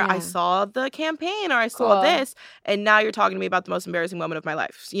doing, or I saw the campaign, or I saw this. And now you're talking to me about the most embarrassing moment of my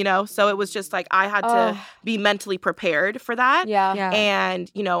life. You know, so it was just like I had to be mentally prepared for that. And,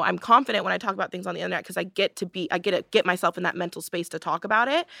 you know, I'm confident when I talk about things on the internet because I get to get myself in that mental space to talk about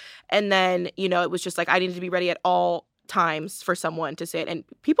it. And then, you know, it was just like I needed to be ready at all times for someone to say it. And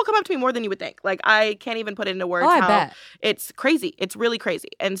people come up to me more than you would think. Like, I can't even put it into words. I bet. It's crazy. It's really crazy.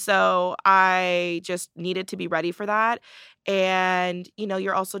 And so I just needed to be ready for that. And, you know,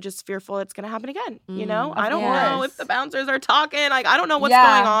 you're also just fearful it's going to happen again. You know, I don't know if the bouncers are talking. Like, I don't know what's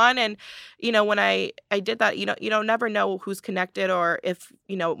going on. And, you know, when I did that, you know, never know who's connected, or if,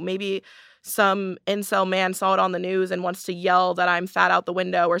 you know, maybe some incel man saw it on the news and wants to yell that I'm fat out the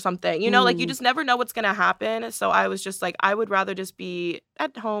window or something. You know, like, you just never know what's going to happen. So I was just like, I would rather just be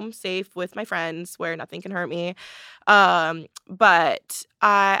at home, safe with my friends where nothing can hurt me. But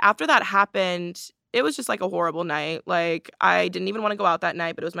after that happened, it was just like a horrible night. Like, I didn't even want to go out that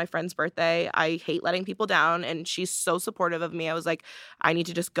night, but it was my friend's birthday. I hate letting people down, and she's so supportive of me. I was like, I need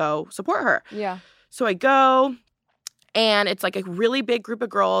to just go support her. Yeah. So I go. And it's like a really big group of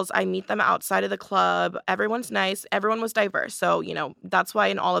girls. I meet them outside of the club. Everyone's nice. Everyone was diverse. So, you know, that's why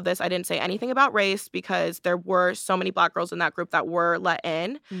in all of this, I didn't say anything about race, because there were so many Black girls in that group that were let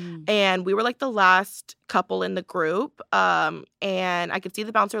in. And we were like the last couple in the group. And I could see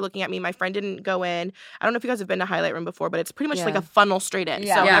the bouncer looking at me. My friend didn't go in. I don't know if you guys have been to Highlight Room before, but it's pretty much like a funnel straight in.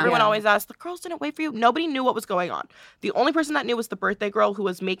 So everyone always asks, the girls didn't wait for you. Nobody knew what was going on. The only person that knew was the birthday girl who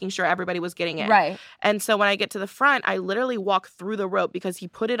was making sure everybody was getting in. Right. And so when I get to the front, I literally walk through the rope because he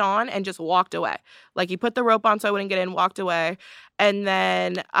put it on and just walked away. Like, he put the rope on so I wouldn't get in, walked away. And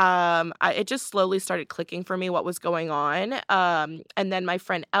then it just slowly started clicking for me what was going on. And then my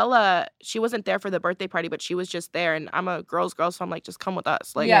friend Ella, she wasn't there for the birthday party, but she was just there. And I'm a girl's girl, so I'm like, just come with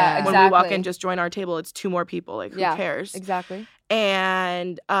us. Like, when we walk in, just join our table. It's 2 more people. Like, who cares? Exactly.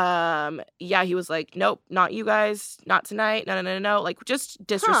 And he was like, nope, not you guys, not tonight. No. Like, just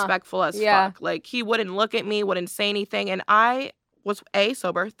disrespectful as fuck. Like, he wouldn't look at me, wouldn't say anything. And I was A,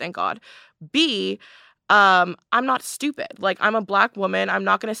 sober, thank God. B, I'm not stupid. Like, I'm a Black woman. I'm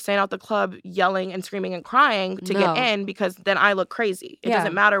not going to stand out the club yelling and screaming and crying to get in, because then I look crazy. It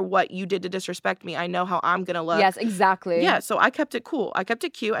doesn't matter what you did to disrespect me. I know how I'm going to look. Yes, exactly. Yeah, so I kept it cool. I kept it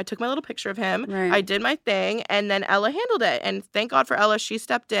cute. I took my little picture of him. Right. I did my thing, and then Ella handled it. And thank God for Ella. She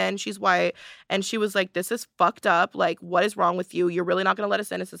stepped in. She's white. And she was like, this is fucked up. Like, what is wrong with you? You're really not going to let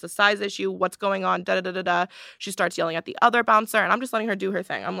us in. Is this a size issue? What's going on? Da-da-da-da-da. She starts yelling at the other bouncer, and I'm just letting her do her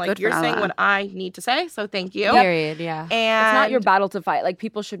thing. I'm like, you're saying what I need to say, so thank you. Period, yeah. And It's not your battle to fight. Like,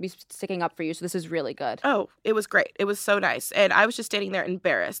 people should be sticking up for you, so this is really good. Oh, it was great. It was so nice. And I was just standing there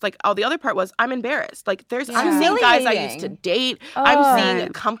embarrassed. Like, the other part was I'm embarrassed. Like, I'm seeing guys I used to date. I'm seeing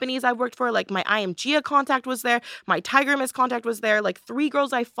companies I've worked for. Like, my IMG contact was there. My Tiger Mist contact was there. Like, 3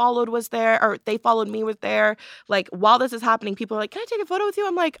 girls I followed was there, or they followed me was there. Like, while this is happening, people are like, can I take a photo with you?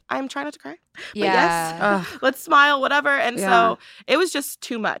 I'm like, I'm trying not to cry. But yes, let's smile, whatever. And so it was just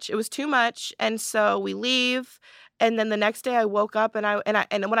too much. It was too much. And so we leave. And then the next day I woke up and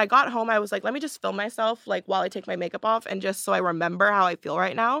when I got home, I was like, let me just film myself, like, while I take my makeup off, and just so I remember how I feel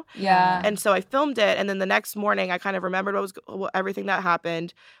right now. Yeah. And so I filmed it. And then the next morning I kind of remembered everything that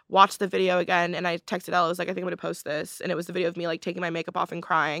happened, watched the video again. And I texted Ella. I was like, I think I'm going to post this. And it was the video of me, like, taking my makeup off and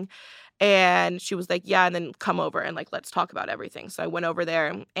crying. And she was like, yeah, and then come over and, like, let's talk about everything. So I went over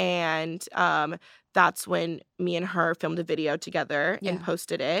there, and that's when me and her filmed a video together and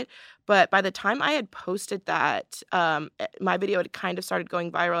posted it. But by the time I had posted that, my video had kind of started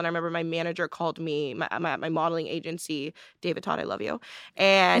going viral. And I remember my manager called me, my modeling agency, David Todd, I love you.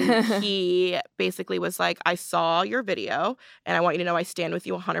 And he basically was like, I saw your video and I want you to know I stand with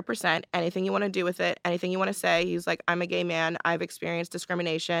you 100%. Anything you want to do with it, anything you want to say. He's like, I'm a gay man. I've experienced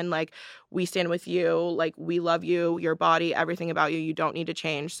discrimination. Like, we stand with you. Like, we love you, your body, everything about you. You don't need to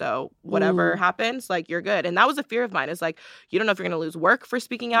change. So whatever happens, like, you're good. And that was a fear of mine, is like, you don't know if you're going to lose work for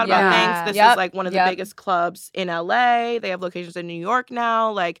speaking out about things. This is like one of the biggest clubs in LA. They have locations in New York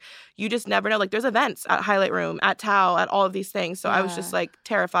now. Like, you just never know. Like, there's events at Highlight Room, at Tao, at all of these things. So I was just like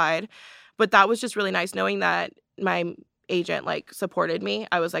terrified. But that was just really nice knowing that my agent like supported me.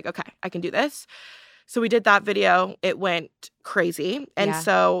 I was like, okay, I can do this. So we did that video. It went crazy. And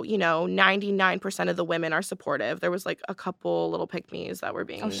so, 99% of the women are supportive. There was like a couple little pick-me's that were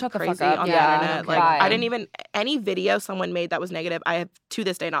being crazy on the internet. Like, I didn't even, any video someone made that was negative, I have to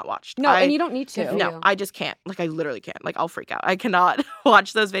this day not watched. No, and you don't need to. No, I just can't. Like, I literally can't. Like, I'll freak out. I cannot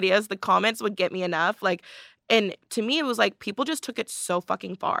watch those videos. The comments would get me enough. Like, and to me, it was like people just took it so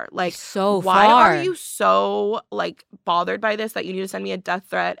fucking far. Like, why are you so like bothered by this that you need to send me a death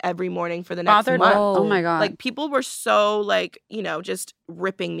threat every morning for the next month? Oh my God. Like, people were so like, just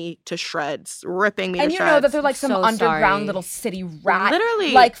ripping me to shreds, ripping me to shreds. And you know that they're like some underground little city rat.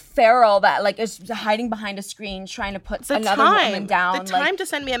 Literally. Like feral that like is hiding behind a screen trying to put another woman down. The time to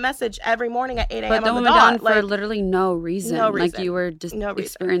send me a message every morning at 8 a.m. But the woman down for literally no reason. No reason. Like, you were just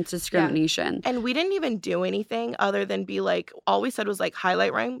experiencing discrimination. Yeah. And we didn't even do anything other than be like, all we said was like,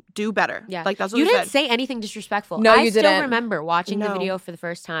 Highlight Room, do better. Yeah. Like, that's what you we said. didn't say anything disrespectful. No, you didn't. I still didn't. remember watching the video for the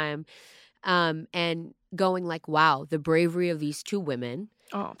first time and going like, wow, the bravery of these two women.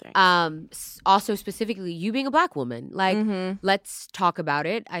 Oh, thanks. Also, specifically, you being a Black woman. Like, let's talk about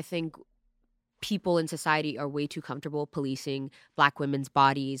it. I think people in society are way too comfortable policing Black women's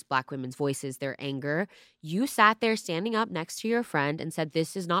bodies, Black women's voices, their anger. You sat there standing up next to your friend and said,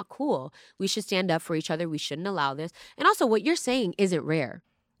 this is not cool. We should stand up for each other. We shouldn't allow this. And also, what you're saying isn't rare,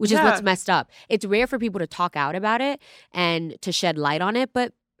 which is what's messed up. It's rare for people to talk out about it and to shed light on it,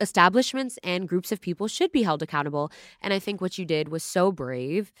 but establishments and groups of people should be held accountable. And I think what you did was so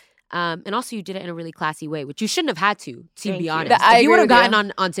brave. And also, you did it in a really classy way, which you shouldn't have had to be honest. If you would have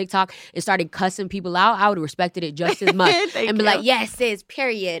gotten on TikTok and started cussing people out, I would have respected it just as much. And be like, yes, sis,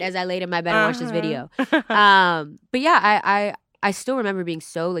 period, as I laid in my bed and watched this video. But yeah, I still remember being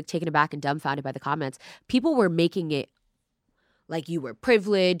so like taken aback and dumbfounded by the comments. People were making it like you were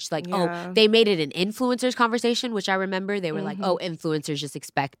privileged, like, oh, they made it an influencers conversation, which I remember. They were like, oh, influencers just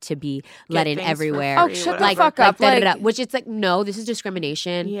expect to be let in everywhere. Oh, shut the fuck up. Which it's like, no, this is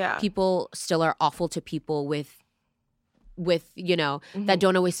discrimination. Yeah. People still are awful to people with that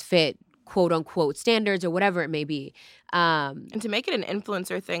don't always fit quote unquote standards or whatever it may be. And to make it an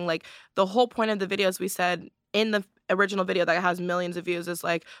influencer thing, like the whole point of the videos we said in the original video that has millions of views is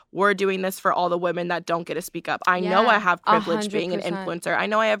like, we're doing this for all the women that don't get to speak up. I know I have privilege 100%. Being an influencer. I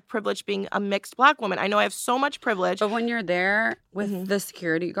know I have privilege being a mixed Black woman. I know I have so much privilege. But when you're there with the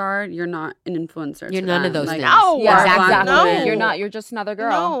security guard, you're not an influencer. You're none of those things. No, exactly. No. You're not. You're just another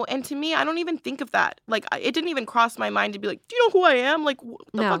girl. No, and to me, I don't even think of that. Like, it didn't even cross my mind to be like, do you know who I am? Like, what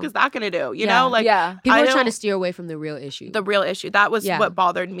the fuck is that going to do? You know? Like, people are trying to steer away from the real issue. The real issue. That was what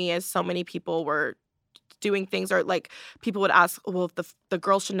bothered me, is so many people were doing things, or like people would ask, well, if the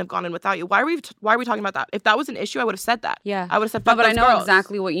girls shouldn't have gone in without you. Why are we talking about that? If that was an issue, I would have said that. Yeah, I would have said, fuck but those I know girls.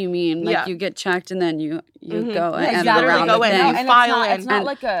 exactly what you mean. Like, you get checked and then you go and literally go in and you file in. It's not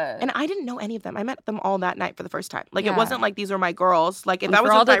like a. And I didn't know any of them. I met them all that night for the first time. Like, it wasn't like these were my girls. Like, if that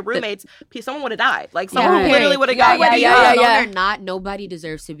was with my roommates, someone would have died. Like, someone literally would have died. Yeah. Or not, nobody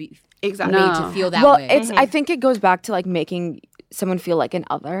deserves to be made to feel that way. Well, I think it goes back to like making someone feel like an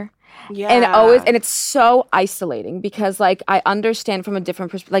other. Yeah. And it's so isolating because like I understand from a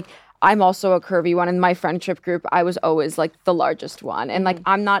different perspective. Like, I'm also a curvy one. In my friendship group, I was always like the largest one. And like,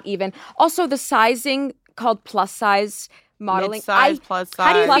 I'm not even, also the sizing called plus size modeling. Mid-size, plus size.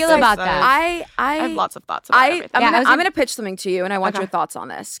 How do you feel about that? I have lots of thoughts about everything. I'm going to pitch something to you and I want your thoughts on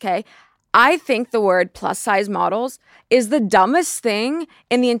this. Okay. I think the word plus size models is the dumbest thing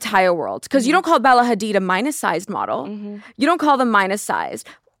in the entire world. Because you don't call Bella Hadid a minus sized model. You don't call them minus sized.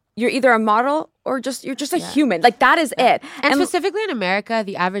 You're either a model or you're just a human. Like, that is it. And specifically in America,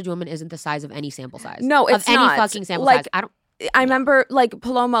 the average woman isn't the size of any sample size. No, it's of not. Any fucking sample size. I remember like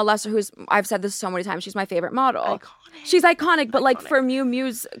Paloma Lesser, I've said this so many times, she's my favorite model. Iconic. She's iconic, but like for Miu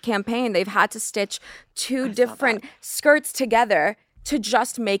Miu's campaign, they've had to stitch two different skirts together to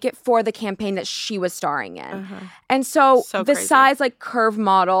just make it for the campaign that she was starring in. And so the crazy. size, like curve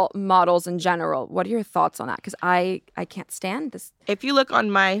models in general, what are your thoughts on that? Because I can't stand this. If you look on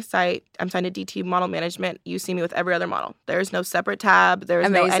my site, I'm signed to DT Model Management, you see me with every other model. There's no separate tab. There's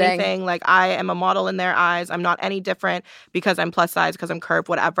no anything. Like, I am a model in their eyes. I'm not any different because I'm plus size, because I'm curved,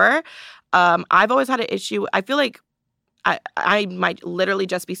 whatever. I've always had an issue. I feel like I might literally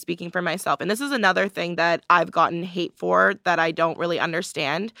just be speaking for myself. And this is another thing that I've gotten hate for that I don't really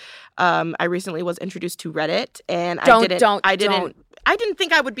understand. I recently was introduced to Reddit, and I didn't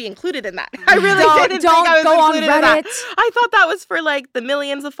think I would be included in that. I really didn't think I was included in that. I thought that was for like the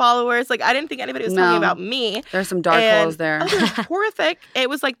millions of followers. Like, I didn't think anybody was talking about me. There's some dark holes there. It was horrific. It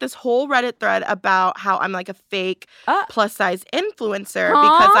was like this whole Reddit thread about how I'm like a fake plus size influencer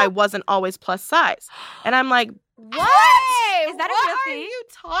because I wasn't always plus size. And I'm like, what? Is that a real thing? What are you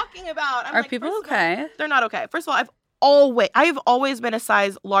talking about? I'm Are like, people okay? They're not okay. First of all, I've always been a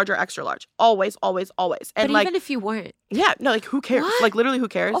size large or extra large. Always. And But like, even if you weren't. yeah, no, like, who cares? What? Like, literally, who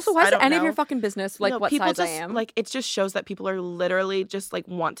cares? Also, why is I it don't any of know. your fucking business, like, No, what people size just, I am? Like, it just shows that people are literally just, like,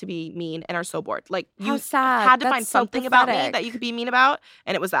 want to be mean and are so bored. Like, How you sad. had to That's find so something about me pathetic. that you could be mean about,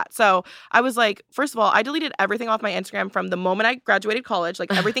 and it was that. So I was like, first of all, I deleted everything off my Instagram from the moment I graduated college.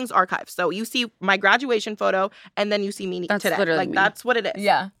 Like, everything's archived. So you see my graduation photo, and then you see me That's today. literally Like, me. that's what it is.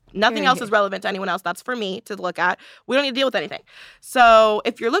 Yeah. Nothing else is relevant to anyone else. That's for me to look at. We don't need to deal with anything. So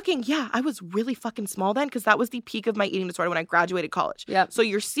if you're looking, yeah, I was really fucking small then, because that was the peak of my eating disorder when I graduated college. Yep. So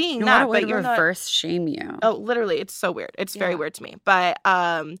you're seeing What that, a way but to you're not. reverse shame you. Oh, literally, it's so weird. It's very weird to me. But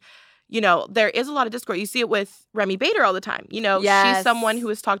you know, there is a lot of discord. You see it with Remy Bader all the time. You know, she's someone who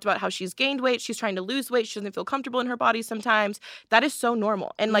has talked about how she's gained weight. She's trying to lose weight. She doesn't feel comfortable in her body sometimes. That is so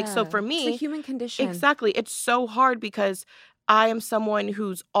normal. And like, so for me, it's a human condition. exactly, it's so hard because I am someone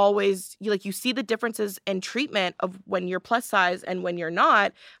who's always, like, you see the differences in treatment of when you're plus size and when you're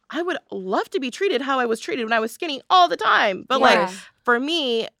not. I would love to be treated how I was treated when I was skinny all the time. But like, for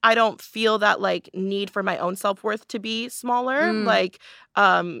me, I don't feel that like need for my own self-worth to be smaller. Like,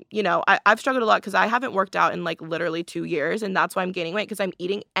 you know, I've struggled a lot because I haven't worked out in like literally 2 years, and that's why I'm gaining weight, because I'm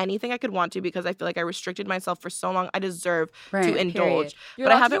eating anything I could want to because I feel like I restricted myself for so long. I deserve to indulge. You're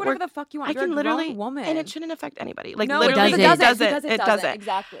but I allowed to do haven't whatever worked. the fuck you want. I You're can a literally, grown woman. and it shouldn't affect anybody. Like, no, literally, it doesn't. It doesn't.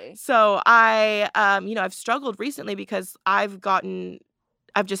 Exactly. So I, you know, I've struggled recently because I've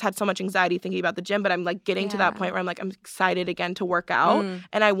just had so much anxiety thinking about the gym, but I'm like getting to that point where I'm like, I'm excited again to work out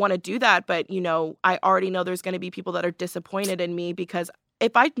and I want to do that. But, you know, I already know there's going to be people that are disappointed in me because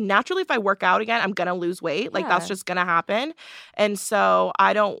if I work out again, I'm going to lose weight. Like, that's just going to happen. And so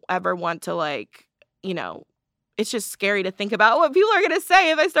I don't ever want to, like, you know, it's just scary to think about what people are going to say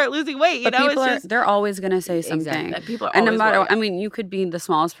if I start losing weight. You know, they're always going to say something. Exactly. People are and no always matter, worried. I mean, you could be the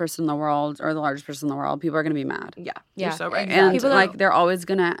smallest person in the world or the largest person in the world. People are going to be mad. Yeah, you're so right. And People like, they're always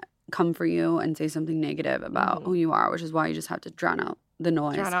going to come for you and say something negative about who you are, which is why you just have to drown out the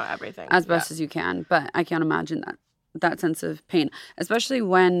noise. Drown out everything. As best as you can. But I can't imagine that sense of pain, especially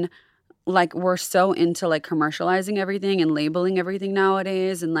when like we're so into like commercializing everything and labeling everything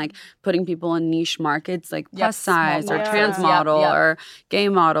nowadays and like putting people in niche markets like plus size or trans model or gay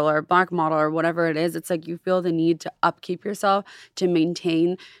model or black model or whatever it is. It's like you feel the need to upkeep yourself to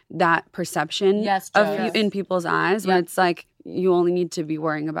maintain that perception of you in people's eyes when it's like you only need to be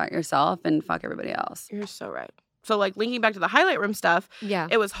worrying about yourself and fuck everybody else. You're so right. So like linking back to the highlight room stuff,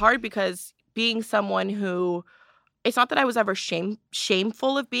 it was hard because being someone who, it's not that I was ever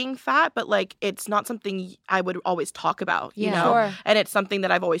shameful of being fat, but like it's not something I would always talk about, you know? And it's something that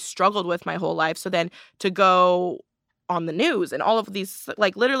I've always struggled with my whole life. So then to go on the news and all of these,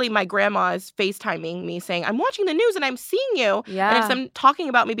 like literally my grandma is FaceTiming me saying, I'm watching the news and I'm seeing you. And it's them talking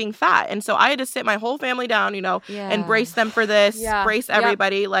about me being fat. And so I had to sit my whole family down, you know, and brace them for this, brace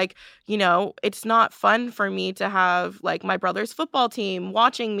everybody. Like, you know, it's not fun for me to have like my brother's football team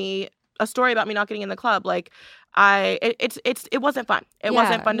watching me, a story about me not getting in the club. Like, it wasn't fun. It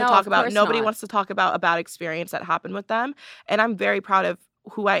wasn't fun to talk about. Nobody wants to talk about a bad experience that happened with them. And I'm very proud of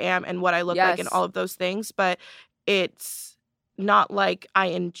who I am and what I look like and all of those things. But it's not like I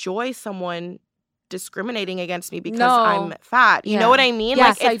enjoy someone discriminating against me because I'm fat. You know what I mean?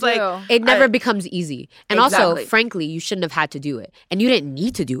 Yes, like, it's I do. like It never becomes easy. And also, Exactly. frankly, you shouldn't have had to do it. And you didn't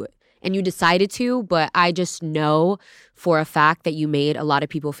need to do it. And you decided to, but I just know for a fact that you made a lot of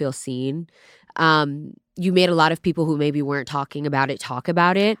people feel seen. You made a lot of people who maybe weren't talking about it talk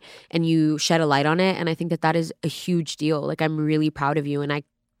about it, and you shed a light on it. And I think that is a huge deal. Like, I'm really proud of you, and I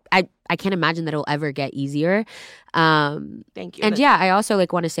can't imagine that it'll ever get easier. Thank you. And yeah, I also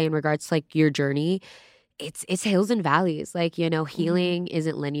like want to say in regards to like your journey, it's hills and valleys. Like, you know, healing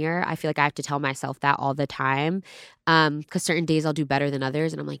isn't linear. I feel like I have to tell myself that all the time. Because certain days I'll do better than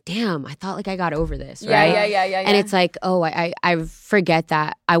others. And I'm like, damn, I thought like I got over this, right? Yeah. And it's like, oh, I forget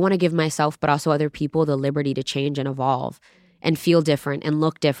that I want to give myself, but also other people, the liberty to change and evolve and feel different and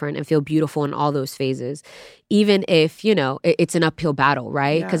look different and feel beautiful in all those phases. Even if, you know, it's an uphill battle,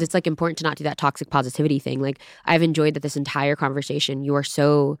 right? Because it's like important to not do that toxic positivity thing. Like, I've enjoyed that this entire conversation, you're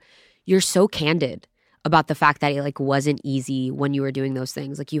so candid about the fact that it like wasn't easy when you were doing those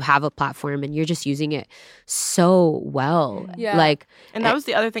things. Like, you have a platform and you're just using it so well. Yeah. Like, And that was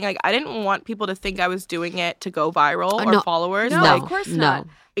the other thing. Like, I didn't want people to think I was doing it to go viral or no. followers. No, Like, of course not.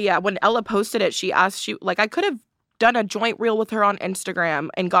 yeah, when Ella posted it, she asked, I could have done a joint reel with her on Instagram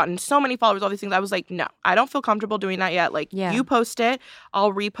and gotten so many followers, all these things. I was like, no, I don't feel comfortable doing that yet. Like, you post it,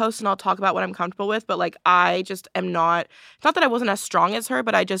 I'll repost and I'll talk about what I'm comfortable with. But like, I just am not that I wasn't as strong as her,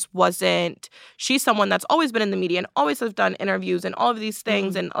 but I just wasn't. She's someone that's always been in the media and always has done interviews and all of these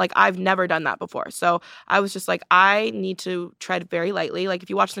things. And like, I've never done that before. So I was just like, I need to tread very lightly. Like,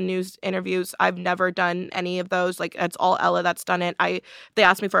 if you watch the news interviews, I've never done any of those. Like, it's all Ella that's done it. They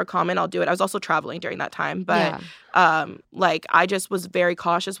asked me for a comment, I'll do it. I was also traveling during that time, but like, I just was very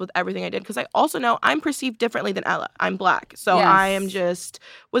cautious with everything I did because I also know I'm perceived differently than Ella. I'm Black. So I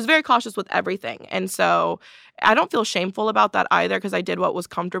was very cautious with everything. And so I don't feel shameful about that either because I did what was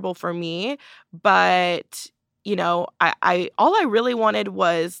comfortable for me. But, you know, I all I really wanted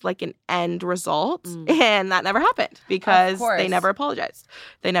was like an end result. And that never happened because they never apologized.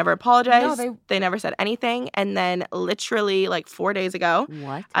 They never apologized. No, they never said anything. And then literally like 4 days ago,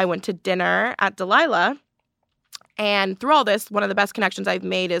 I went to dinner at Delilah. And through all this, one of the best connections I've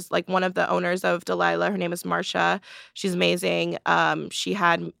made is like one of the owners of Delilah. Her name is Marsha. She's amazing. She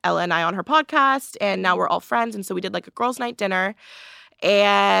had Ella and I on her podcast, and now we're all friends. And so we did like a girls' night dinner.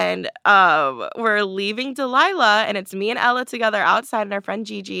 And we're leaving Delilah, and it's me and Ella together outside and our friend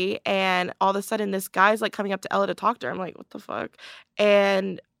Gigi. And all of a sudden, this guy's like coming up to Ella to talk to her. I'm like, what the fuck?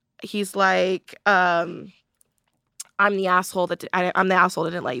 And he's like, I'm the asshole that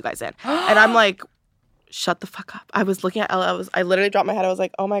didn't let you guys in. And I'm like, shut the fuck up. I was looking at Ella. I literally dropped my head. I was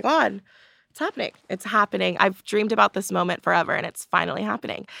like, oh my God, it's happening. It's happening. I've dreamed about this moment forever, and it's finally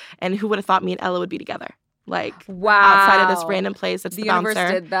happening. And who would have thought me and Ella would be together? Like, outside of this random place. That's the universe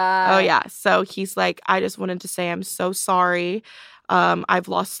bouncer. did that. Oh, yeah. So he's like, I just wanted to say I'm so sorry. I've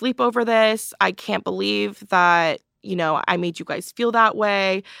lost sleep over this. I can't believe that, you know, I made you guys feel that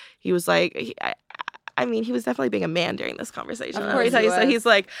way. He was like, I mean, he was definitely being a man during this conversation. Of course he was. So he's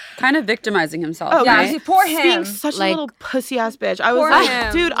like kind of victimizing himself. Oh, yeah, right? poor him. Being such like, a little pussy ass bitch. I was poor like,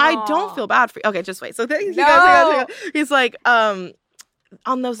 him. dude, I don't Aw. feel bad for you. Okay, just wait. So he No. goes. He's like, on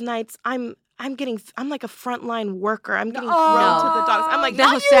those nights, I'm like a frontline worker. I'm getting thrown to the dogs. I'm like,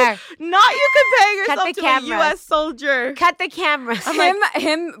 No, not sir. you comparing yourself Cut the to cameras. a U.S. soldier. cut the cameras.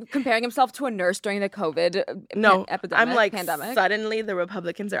 Him comparing himself to a nurse during the COVID epidemic. I'm like, pandemic. suddenly the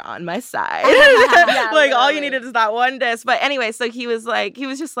Republicans are on my side. Yeah, like, all you literally. needed is that one diss. But anyway, so he was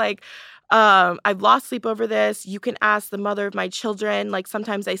just like, I've lost sleep over this. You can ask the mother of my children. Like,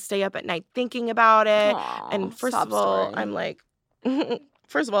 sometimes I stay up at night thinking about it. Aw, And first sob of all, story. I'm like,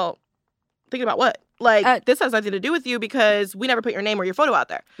 first of all, thinking about what? Like, this has nothing to do with you because we never put your name or your photo out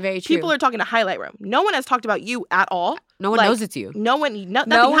there. Very true. People are talking to Highlight Room. No one has talked about you at all. No one knows it's you. Nothing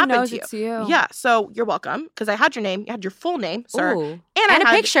no one happened knows to you. it's you. Yeah, so you're welcome because I had your name, you had your full name, sir, Ooh. and And a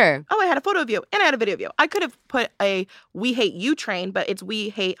I had picture. Oh, I had a photo of you, and I had a video of you. I could have put a "We Hate You" train, but it's "We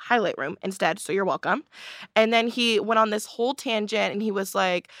Hate Highlight Room" instead. So you're welcome. And then he went on this whole tangent, and he was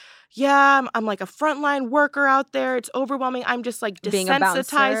like, yeah, I'm like a frontline worker out there. It's overwhelming. I'm just like Being a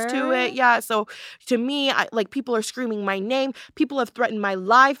desensitized to bouncer? it. Yeah. So to me, like people are screaming my name. People have threatened my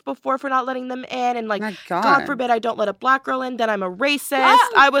life before for not letting them in. And like, My God. God forbid I don't let a Black girl in, then I'm a racist.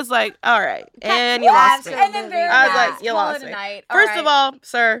 I was like, all right. And you lost me. And then very I was nice. like, you Call lost it a me. night. First of all,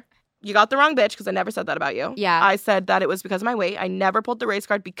 sir, you got the wrong bitch because I never said that about you. Yeah. I said that it was because of my weight. I never pulled the race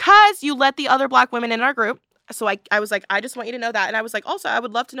card because you let the other Black women in our group. So I was like, I just want you to know that. And I was like, also, I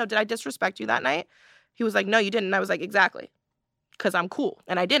would love to know, did I disrespect you that night? He was like, no, you didn't. And I was like, exactly. Because I'm cool.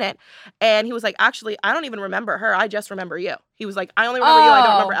 And I didn't. And he was like, actually, I don't even remember her. I just remember you. He was like, I only remember you. I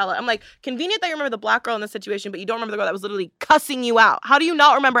don't remember Ella. I'm like, convenient that you remember the Black girl in this situation, but you don't remember the girl that was literally cussing you out. How do you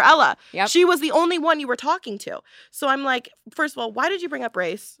not remember Ella? Yep. She was the only one you were talking to. So I'm like, first of all, why did you bring up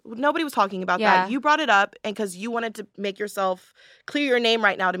race? Nobody was talking about Yeah. that. You brought it up and because you wanted to make yourself clear your name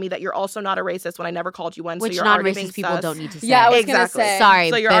right now to me that you're also not a racist when I never called you one. Which so you're already being non-racist people sus. don't need to say. Yeah, I was gonna Exactly. say. Sorry,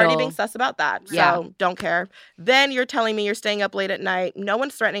 So you're already Biddle. being sus about that. So Yeah. don't care. Then you're telling me you're staying up late at night. No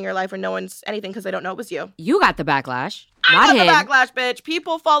one's threatening your life or no one's anything because they don't know it was you. You got the backlash. I Not got the him. backlash, bitch.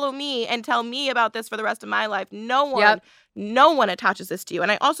 People follow me and tell me about this for the rest of my life. No one attaches this to you.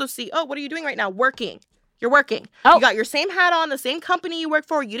 And I also see, oh, what are you doing right now? Working. You're working. Oh. You got your same hat on, the same company you work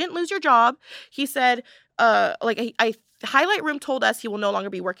for. You didn't lose your job. He said, Highlight Room told us he will no longer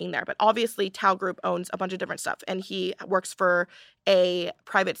be working there. But obviously, Tao Group owns a bunch of different stuff. And he works for a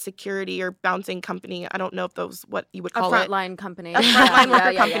private security or bouncing company. I don't know if those what you would call a it. frontline company. A frontline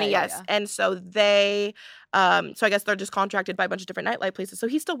worker company, yeah, yes. And so they, so I guess they're just contracted by a bunch of different nightlife places. So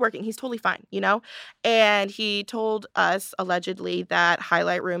he's still working. He's totally fine, you know? And he told us, allegedly, that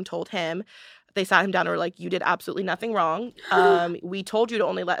Highlight Room told him, they sat him down and were like, you did absolutely nothing wrong. We told you to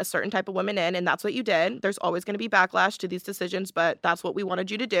only let a certain type of women in, and that's what you did. There's always going to be backlash to these decisions, but that's what we wanted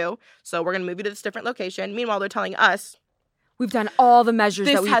you to do. So we're going to move you to this different location. Meanwhile, they're telling us, we've done all the measures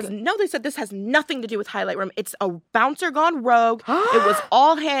that we they said this has nothing to do with Highlight Room. It's a bouncer gone rogue. It was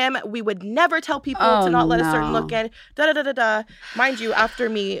all him. We would never tell people to not let a certain look in. Da-da-da-da-da. Mind you, after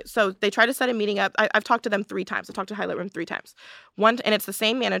me, so they tried to set a meeting up. I've talked to them 3 times. I've talked to Highlight Room 3 times. And it's the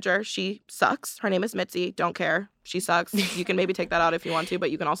same manager. She sucks. Her name is Mitzi. Don't care. She sucks. You can maybe take that out if you want to,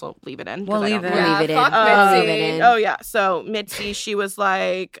 but you can also leave it in. We'll leave it in. Leave it in. Fuck Leave it in. Oh, yeah. So Mitzi, she was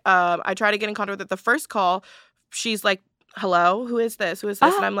like, I tried to get in contact with her. The first call, she's like, hello, who is this? And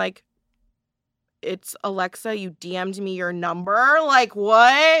I'm like, it's Alexa. You DM'd me your number. Like,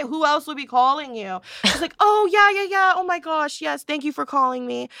 what? Who else would be calling you? She's like, oh, yeah. Oh, my gosh. Yes. Thank you for calling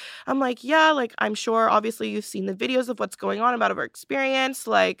me. I'm like, yeah, like, I'm sure obviously you've seen the videos of what's going on about our experience.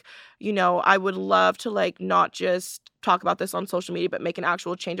 Like, you know, I would love to, like, not just talk about this on social media, but make an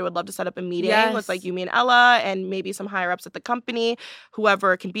actual change. I would love to set up a meeting with, like, you, me, and Ella, and maybe some higher ups at the company,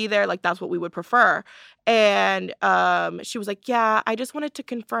 whoever can be there. Like, that's what we would prefer. And she was like, yeah, I just wanted to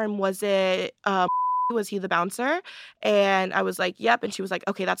confirm, was he the bouncer? And I was like, yep. And she was like,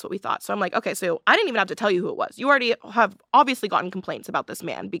 okay, that's what we thought. So I'm like, okay, so I didn't even have to tell you who it was. You already have obviously gotten complaints about this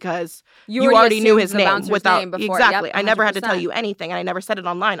man because you already knew his name without before. Exactly. Yep, I never had to tell you anything, and I never said it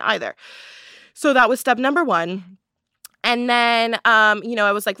online either. So that was step number 1. And then, you know,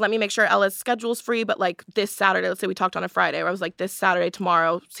 I was like, let me make sure Ella's schedule's free. But like this Saturday, let's say we talked on a Friday, where I was like, this Saturday,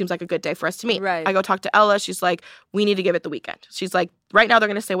 tomorrow seems like a good day for us to meet. Right. I go talk to Ella. She's like, we need to give it the weekend. She's like, right now they're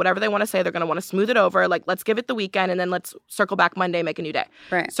going to say whatever they want to say. They're going to want to smooth it over. Like, let's give it the weekend, and then let's circle back Monday, make a new day.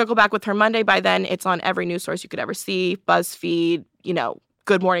 Right. Circle back with her Monday. By then, it's on every news source you could ever see, BuzzFeed, you know,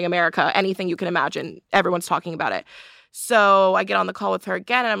 Good Morning America, anything you can imagine. Everyone's talking about it. So I get on the call with her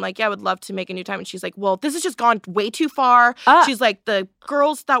again, and I'm like, yeah, I would love to make a new time. And she's like, well, this has just gone way too far. She's like, the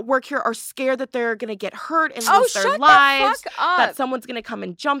girls that work here are scared that they're going to get hurt and lose their lives, that someone's going to come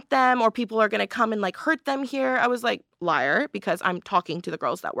and jump them, or people are going to come and like hurt them here. I was like, liar, because I'm talking to the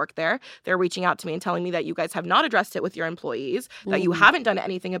girls that work there. They're reaching out to me and telling me that you guys have not addressed it with your employees, that you haven't done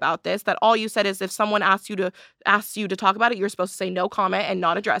anything about this, that all you said is if someone asks you to talk about it, you're supposed to say no comment and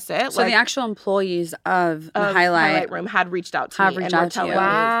not address it. So like, the actual employees of the Highlight Room had reached out to me and were telling me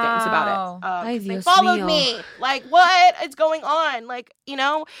things about it. They Dios followed mío. me. Like, what is going on? Like, you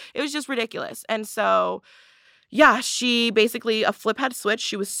know, it was just ridiculous. And so, yeah, she basically, a flip had switched.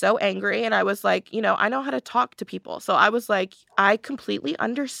 She was so angry. And I was like, you know, I know how to talk to people. So I was like, I completely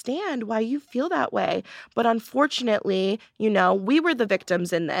understand why you feel that way. But unfortunately, you know, we were the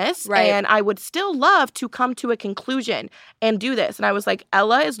victims in this. Right. And I would still love to come to a conclusion and do this. And I was like,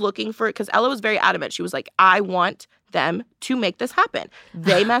 Ella is looking for, because Ella was very adamant. She was like, I want them to make this happen.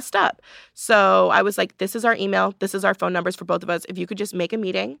 They messed up. So I was like, this is our email. This is our phone numbers for both of us. If you could just make a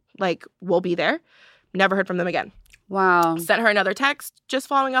meeting, like, we'll be there. Never heard from them again. Wow. Sent her another text, just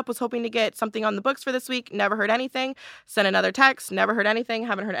following up, was hoping to get something on the books for this week. Never heard anything. Sent another text, never heard anything.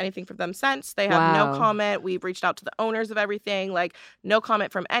 Haven't heard anything from them since. They have no comment. We've reached out to the owners of everything. Like, no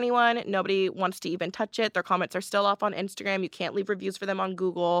comment from anyone. Nobody wants to even touch it. Their comments are still off on Instagram. You can't leave reviews for them on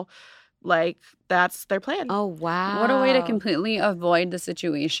Google. Like, that's their plan. Oh, wow. What a way to completely avoid the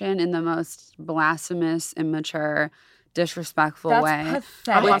situation in the most blasphemous, immature, disrespectful way.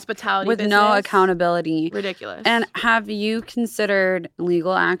 Pathetic. Hospitality with business. no accountability. Ridiculous. And have you considered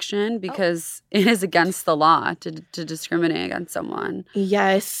legal action? Because it is against the law to discriminate against someone.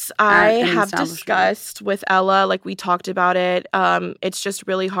 Yes, I an have establishment. discussed with Ella, like, we talked about it. It's just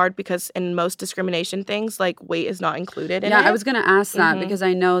really hard because in most discrimination things, like, weight is not included in it. Yeah, I was going to ask that because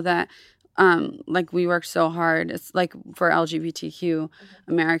I know that like, we work so hard. It's like for LGBTQ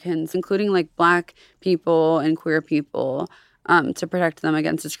Americans, including like Black people and queer people, to protect them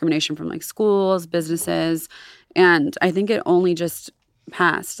against discrimination from like schools, businesses. And I think it only just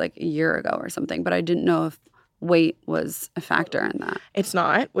passed like a year ago or something, but I didn't know if weight was a factor in that. It's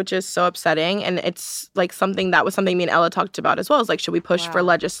not, which is so upsetting. And it's like something me and Ella talked about as well. Is like, should we push for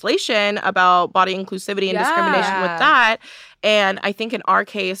legislation about body inclusivity and discrimination with that? And I think in our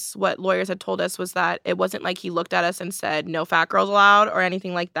case, what lawyers had told us was that it wasn't like he looked at us and said, no fat girls allowed or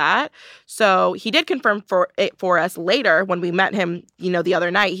anything like that. So he did confirm for us later when we met him, the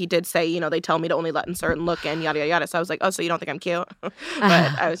other night. He did say, they tell me to only let in certain look and yada, yada, yada. So I was like, oh, so you don't think I'm cute? But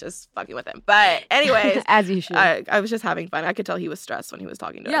I was just fucking with him. But anyways. As you should. I was just having fun. I could tell he was stressed when he was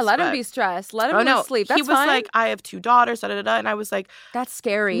talking to us. Yeah, let him be stressed. Let him go to sleep. That's he was fine. like, I have 2 daughters, da-da-da-da. And I was like. That's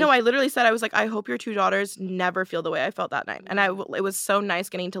scary. No, I literally said, I was like, I hope your 2 daughters never feel the way I felt that night. And it was so nice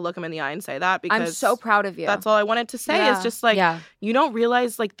getting to look him in the eye and say that, because I'm so proud of you. That's all I wanted to say is just like, you don't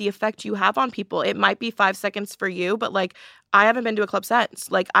realize like the effect you have on people. It might be 5 seconds for you, but like I haven't been to a club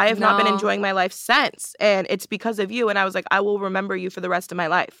since. Like I have not been enjoying my life since. And it's because of you. And I was like, I will remember you for the rest of my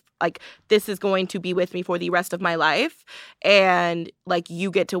life. Like this is going to be with me for the rest of my life. And like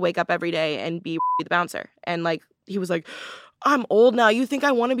you get to wake up every day and be the bouncer. And like he was like, I'm old now. You think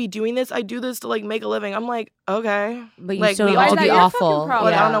I want to be doing this? I do this to like make a living. I'm like, okay. But you like, still have to be awful.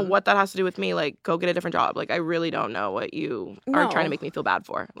 But I don't know what that has to do with me. Like, go get a different job. Like, I really don't know what you are trying to make me feel bad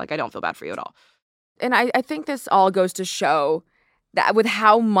for. Like, I don't feel bad for you at all. And I think this all goes to show that with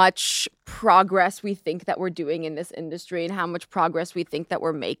how much progress we think that we're doing in this industry and how much progress we think that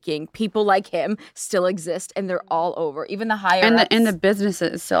we're making, people like him still exist and they're all over. Even the higher and the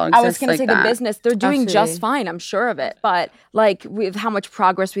businesses still exist. I was going to say that. The business, they're doing Absolutely. just fine. I'm sure of it. But like with how much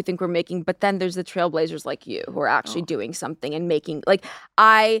progress we think we're making, but then there's the trailblazers like you who are actually doing something and making, like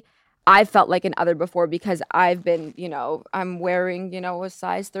I felt like an other before because I've been, I'm wearing, a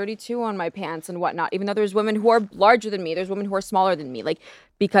size 32 on my pants and whatnot, even though there's women who are larger than me, there's women who are smaller than me, like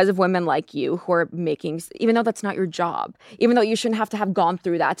because of women like you who are making, even though that's not your job, even though you shouldn't have to have gone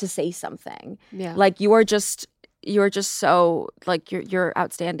through that to say something. Yeah. Like you're just so, like, you're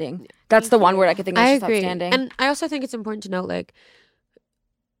outstanding. That's the one word I could think of. I just agree. Outstanding. And I also think it's important to note, like,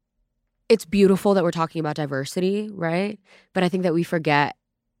 it's beautiful that we're talking about diversity, right? But I think that we forget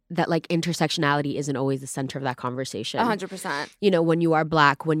that like intersectionality isn't always the center of that conversation. 100%. When you are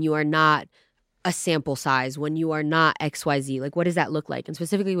Black, when you are not a sample size, when you are not XYZ, like what does that look like? And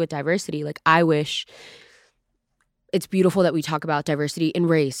specifically with diversity, like I wish it's beautiful that we talk about diversity in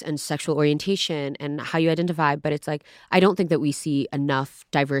race and sexual orientation and how you identify, but it's like I don't think that we see enough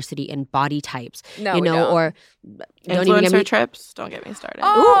diversity in body types. No, we don't. Or don't even get me trips. Don't get me started.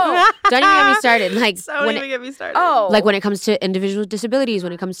 Oh, don't even get me started. Like don't even get me started. Oh, like when it comes to individual disabilities,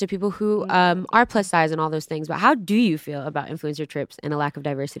 when it comes to people who are plus size and all those things. But how do you feel about influencer trips and a lack of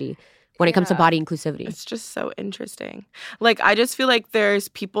diversity when it comes to body inclusivity? It's just so interesting. Like, I just feel like there's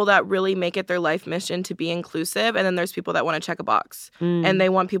people that really make it their life mission to be inclusive, and then there's people that want to check a box. And they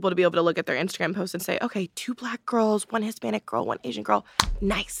want people to be able to look at their Instagram posts and say, okay, 2 Black girls, 1 Hispanic girl, 1 Asian girl.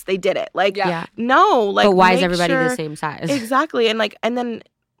 Nice, they did it. Like, no. Like, but why is everybody the same size? Exactly. And then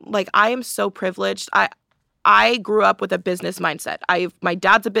I am so privileged. I grew up with a business mindset. My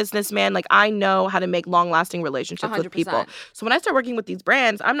dad's a businessman. Like, I know how to make long-lasting relationships 100%. with people. So when I start working with these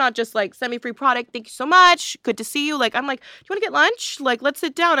brands, I'm not just like, send me free product. Thank you so much. Good to see you. Like, I'm like, do you want to get lunch? Like, let's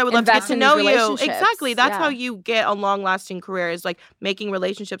sit down. I would love to get to know you. Exactly. That's how you get a long-lasting career, is like making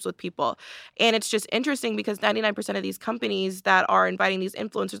relationships with people. And it's just interesting because 99% of these companies that are inviting these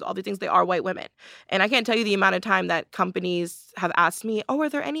influencers, all these things, they are white women. And I can't tell you the amount of time that companies have asked me, oh, are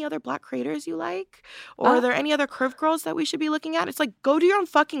there any other Black creators you like? Or are there any other curve girls that we should be looking at? It's like, go do your own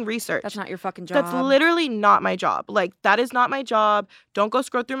fucking research. That's not your fucking job. That's literally not my job. Like, that is not my job. Don't go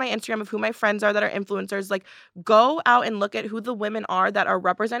scroll through my Instagram of who my friends are that are influencers. Like, go out and look at who the women are that are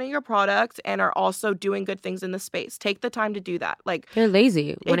representing your product and are also doing good things in the space. Take the time to do that. Like, they're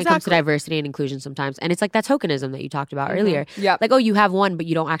lazy when it comes to diversity and inclusion sometimes. And it's like that tokenism that you talked about earlier. Yeah. Like, oh, you have one, but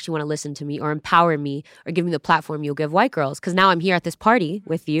you don't actually want to listen to me or empower me or give me the platform you'll give white girls. Because now I'm here at this party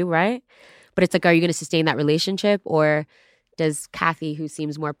with you, right? But it's like, are you going to sustain that relationship, or does Kathy, who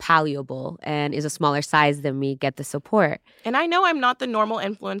seems more palleable and is a smaller size than me, get the support? And I know I'm not the normal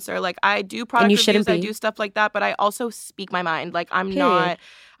influencer. Like, I do product reviews, I do stuff like that, but I also speak my mind. Like, I'm not...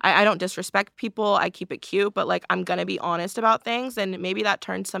 I don't disrespect people. I keep it cute, but like, I'm gonna be honest about things, and maybe that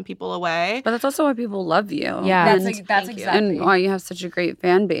turns some people away. But that's also why people love you. Yeah, that's exactly. And why you have such a great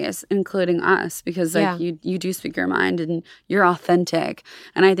fan base, including us, because like you do speak your mind and you're authentic.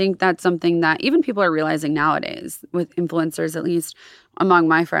 And I think that's something that even people are realizing nowadays with influencers, at least among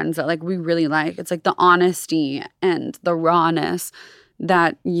my friends, that like we really like. It's like the honesty and the rawness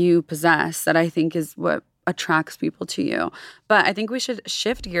that you possess that I think is what attracts people to you. But I think we should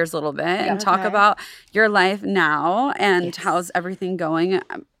shift gears a little bit and talk about your life now and how's everything going.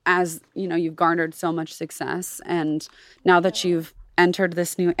 as you know, you've garnered so much success, and now that you've entered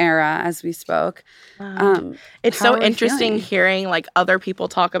this new era, as we spoke, it's so interesting hearing like other people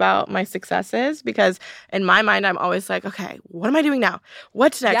talk about my successes, because in my mind I'm always like, okay, what am I doing now?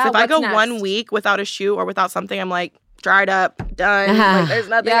 What's next? If I go 1 week without a shoot or without something, I'm like, dried up, done. Like, there's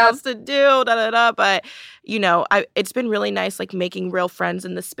nothing else to do. But you know, it's been really nice, like making real friends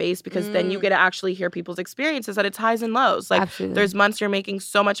in the space, because then you get to actually hear people's experiences at its highs and lows. Like there's months you're making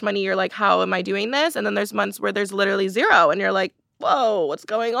so much money, you're like, how am I doing this? And then there's months where there's literally zero, and you're like, whoa, what's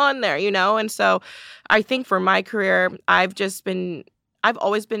going on there? You know? And so I think for my career, I've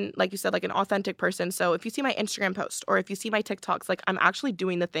always been, like you said, like an authentic person. So if you see my Instagram post or if you see my TikToks, like I'm actually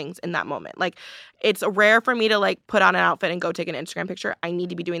doing the things in that moment. Like it's rare for me to like put on an outfit and go take an Instagram picture. I need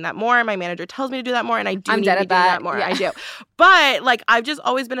to be doing that more. My manager tells me to do that more, and I do need to be doing that more. Yeah. I do. But like I've just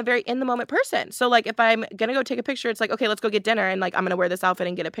always been a very in the moment person. So like if I'm going to go take a picture, it's like, okay, let's go get dinner, and like I'm going to wear this outfit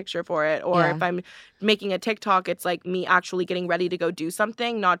and get a picture for it. Or if I'm making a TikTok, it's like me actually getting ready to go do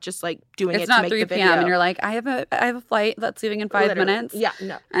something, not just like doing it to make the video. It's not 3 p.m. and you're like, I have a flight that's leaving in 5 minutes. Yeah,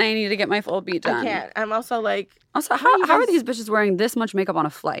 no. I need to get my full beat done. I can't. I'm also like... Also, how are these bitches wearing this much makeup on a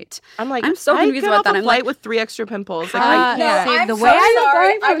flight? I'm like, I'm so confused about that. I'm like, with 3 extra pimples. Like, I can't. The way I'm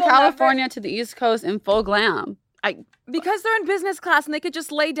going from California to the East Coast in full glam. Because they're in business class and they could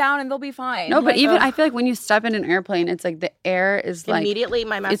just lay down and they'll be fine. No, but even I feel like when you step in an airplane, it's like the air is like immediately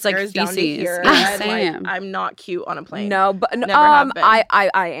my mascara is down to here. Yeah, same. Like, I'm not cute on a plane. No, but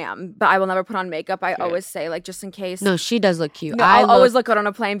I am, but I will never put on makeup. I always say like just in case. No, she does look cute. No, I'll always look good on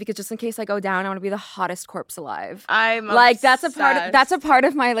a plane because just in case I go down, I want to be the hottest corpse alive. I'm like that's a part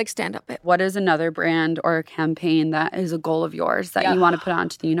of my like stand up bit. What is another brand or a campaign that is a goal of yours that you want to put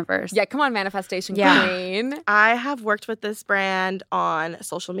onto the universe? Yeah, come on, manifestation queen. I have worked with this brand on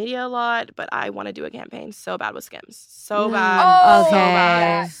social media a lot, but I want to do a campaign so bad with Skims. So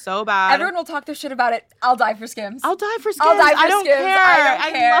bad. So bad. Everyone will talk their shit about it. I'll die for Skims. I don't care.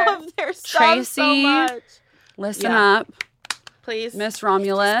 I love their stuff Tracy, so much. Listen up. Please. Miss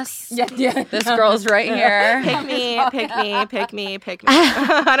Romulus. Yeah. This girl's right here. Pick me.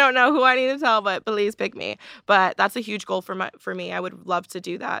 I don't know who I need to tell, but please pick me. But that's a huge goal for me. I would love to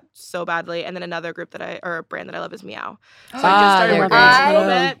do that so badly. And then another brand that I love is Meow. So I just started working on it a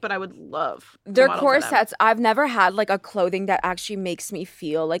little bit, but I would love their corsets. I've never had like a clothing that actually makes me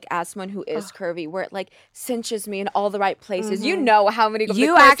feel like as someone who is curvy, where it like cinches me in all the right places. You know how many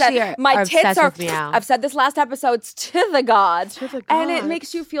you actually are my tits are. With Meow. I've said this last episode to the gods. And it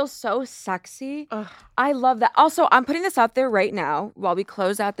makes you feel so sexy. I love that. Also, I'm putting this out there right now while we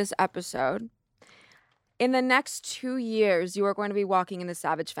close out this episode. In the next 2 years, you are going to be walking in the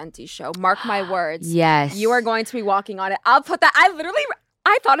Savage Fenty show. Mark my words. Yes. You are going to be walking on it. I'll put that.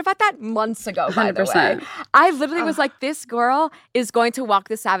 I thought about that months ago, by 100%. The way. I literally was like, this girl is going to walk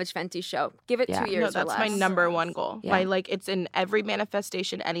the Savage Fenty show. Give it 2 years or less. That's my number one goal. Yeah. It's in every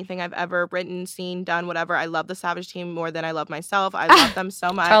manifestation, anything I've ever written, seen, done, whatever. I love the Savage team more than I love myself. I love them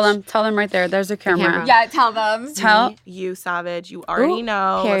so much. Tell them right there. There's a camera. Yeah, tell them. Tell you, Savage. You already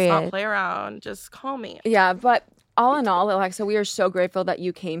know. Period. Let's not play around. Just call me. Yeah, but all in all, Alexa, we are so grateful that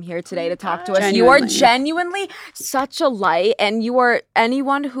you came here today to talk to us. Genuinely. You are genuinely such a light, and you are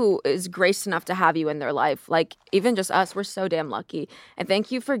anyone who is graced enough to have you in their life. Like, even just us, we're so damn lucky. And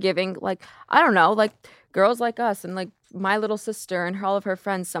thank you for giving, like, I don't know, like, girls like us and, like, my little sister and all of her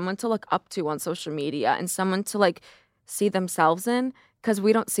friends, someone to look up to on social media and someone to, like, see themselves in. Because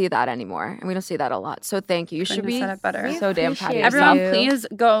we don't see that anymore, and we don't see that a lot. So thank you. You should be so damn proud of yourself. Everyone, please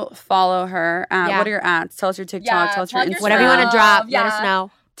go follow her. What are your ads? Tell us your TikTok. Tell us your Instagram. Whatever you want to drop, let us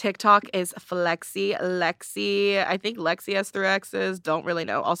know. TikTok is Lexi. I think Lexi has 3 X's. Don't really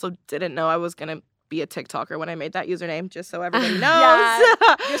know. Also, didn't know I was going to be a TikToker when I made that username, just so everybody knows.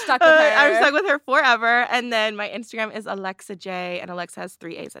 You're stuck with her. I'm stuck with her forever. And then my Instagram is Alexa J, and Alexa has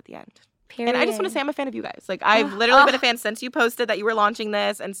 3 A's at the end. Period. And I just want to say I'm a fan of you guys. Like, I've literally been a fan since you posted that you were launching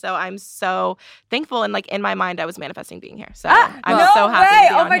this. And so I'm so thankful. And, like, in my mind, I was manifesting being here. So I'm so happy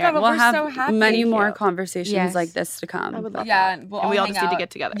to be on my God, here. we'll have so happy. Many more conversations like this to come. I would love that. And we all just need to get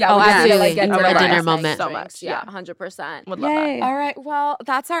together. Yeah, absolutely. Get a dinner moment. So much. Yeah, 100%. Would love that. All right. Well,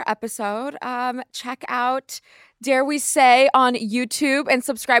 that's our episode. Check out Dare We Say on YouTube and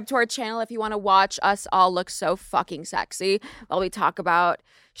subscribe to our channel if you want to watch us all look so fucking sexy while we talk about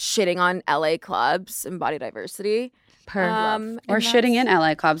shitting on LA clubs and body diversity. Or shitting in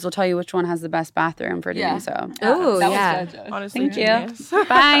LA clubs. We'll tell you which one has the best bathroom for doing so. Oh, yeah. Honestly, thank you.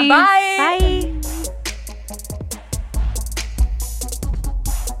 Bye. Bye.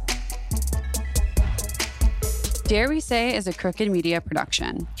 Dare We Say is a Crooked Media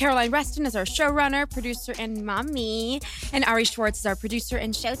production. Caroline Reston is our showrunner, producer, and mommy. And Ari Schwartz is our producer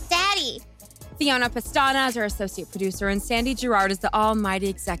and show daddy. Fiona Pastana is our associate producer, and Sandy Girard is the almighty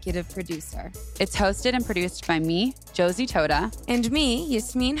executive producer. It's hosted and produced by me, Josie Toda. And me,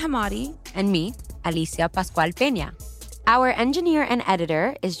 Yasmin Hamadi. And me, Alicia Pascual Peña. Our engineer and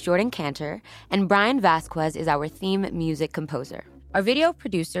editor is Jordan Cantor, and Brian Vasquez is our theme music composer. Our video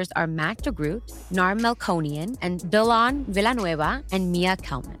producers are Matt DeGroot, Nar Melkonian, and Dylan Villanueva, and Mia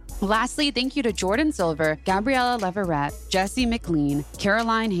Kelman. Lastly, thank you to Jordan Silver, Gabriella Leverett, Jesse McLean,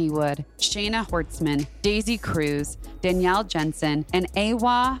 Caroline Haywood, Shayna Hortzman, Daisy Cruz, Danielle Jensen, and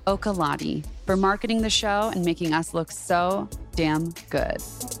Awa Okalati for marketing the show and making us look so damn good.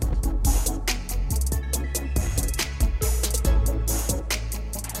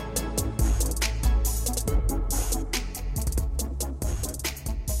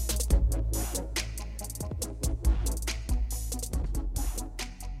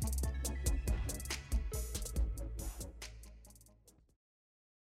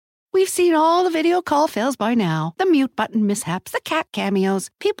 We've seen all the video call fails by now. The mute button mishaps, the cat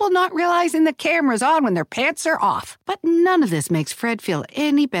cameos, people not realizing the camera's on when their pants are off. But none of this makes Fred feel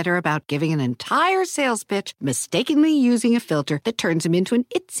any better about giving an entire sales pitch, mistakenly using a filter that turns him into an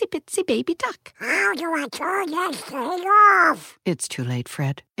itsy-bitsy baby duck. How do I turn that thing off? It's too late,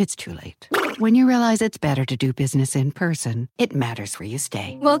 Fred. It's too late. When you realize it's better to do business in person, it matters where you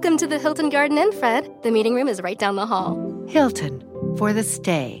stay. Welcome to the Hilton Garden Inn, Fred. The meeting room is right down the hall. Hilton, for the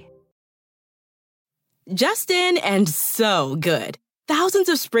stay. Just in and so good. Thousands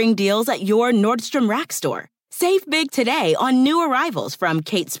of spring deals at your Nordstrom Rack store. Save big today on new arrivals from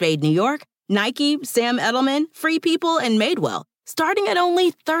Kate Spade New York, Nike, Sam Edelman, Free People, and Madewell, starting at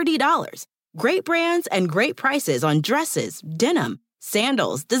only $30. Great brands and great prices on dresses, denim,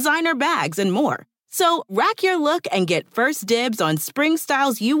 sandals, designer bags, and more. So rack your look and get first dibs on spring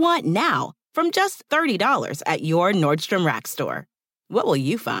styles you want now from just $30 at your Nordstrom Rack store. What will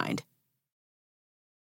you find?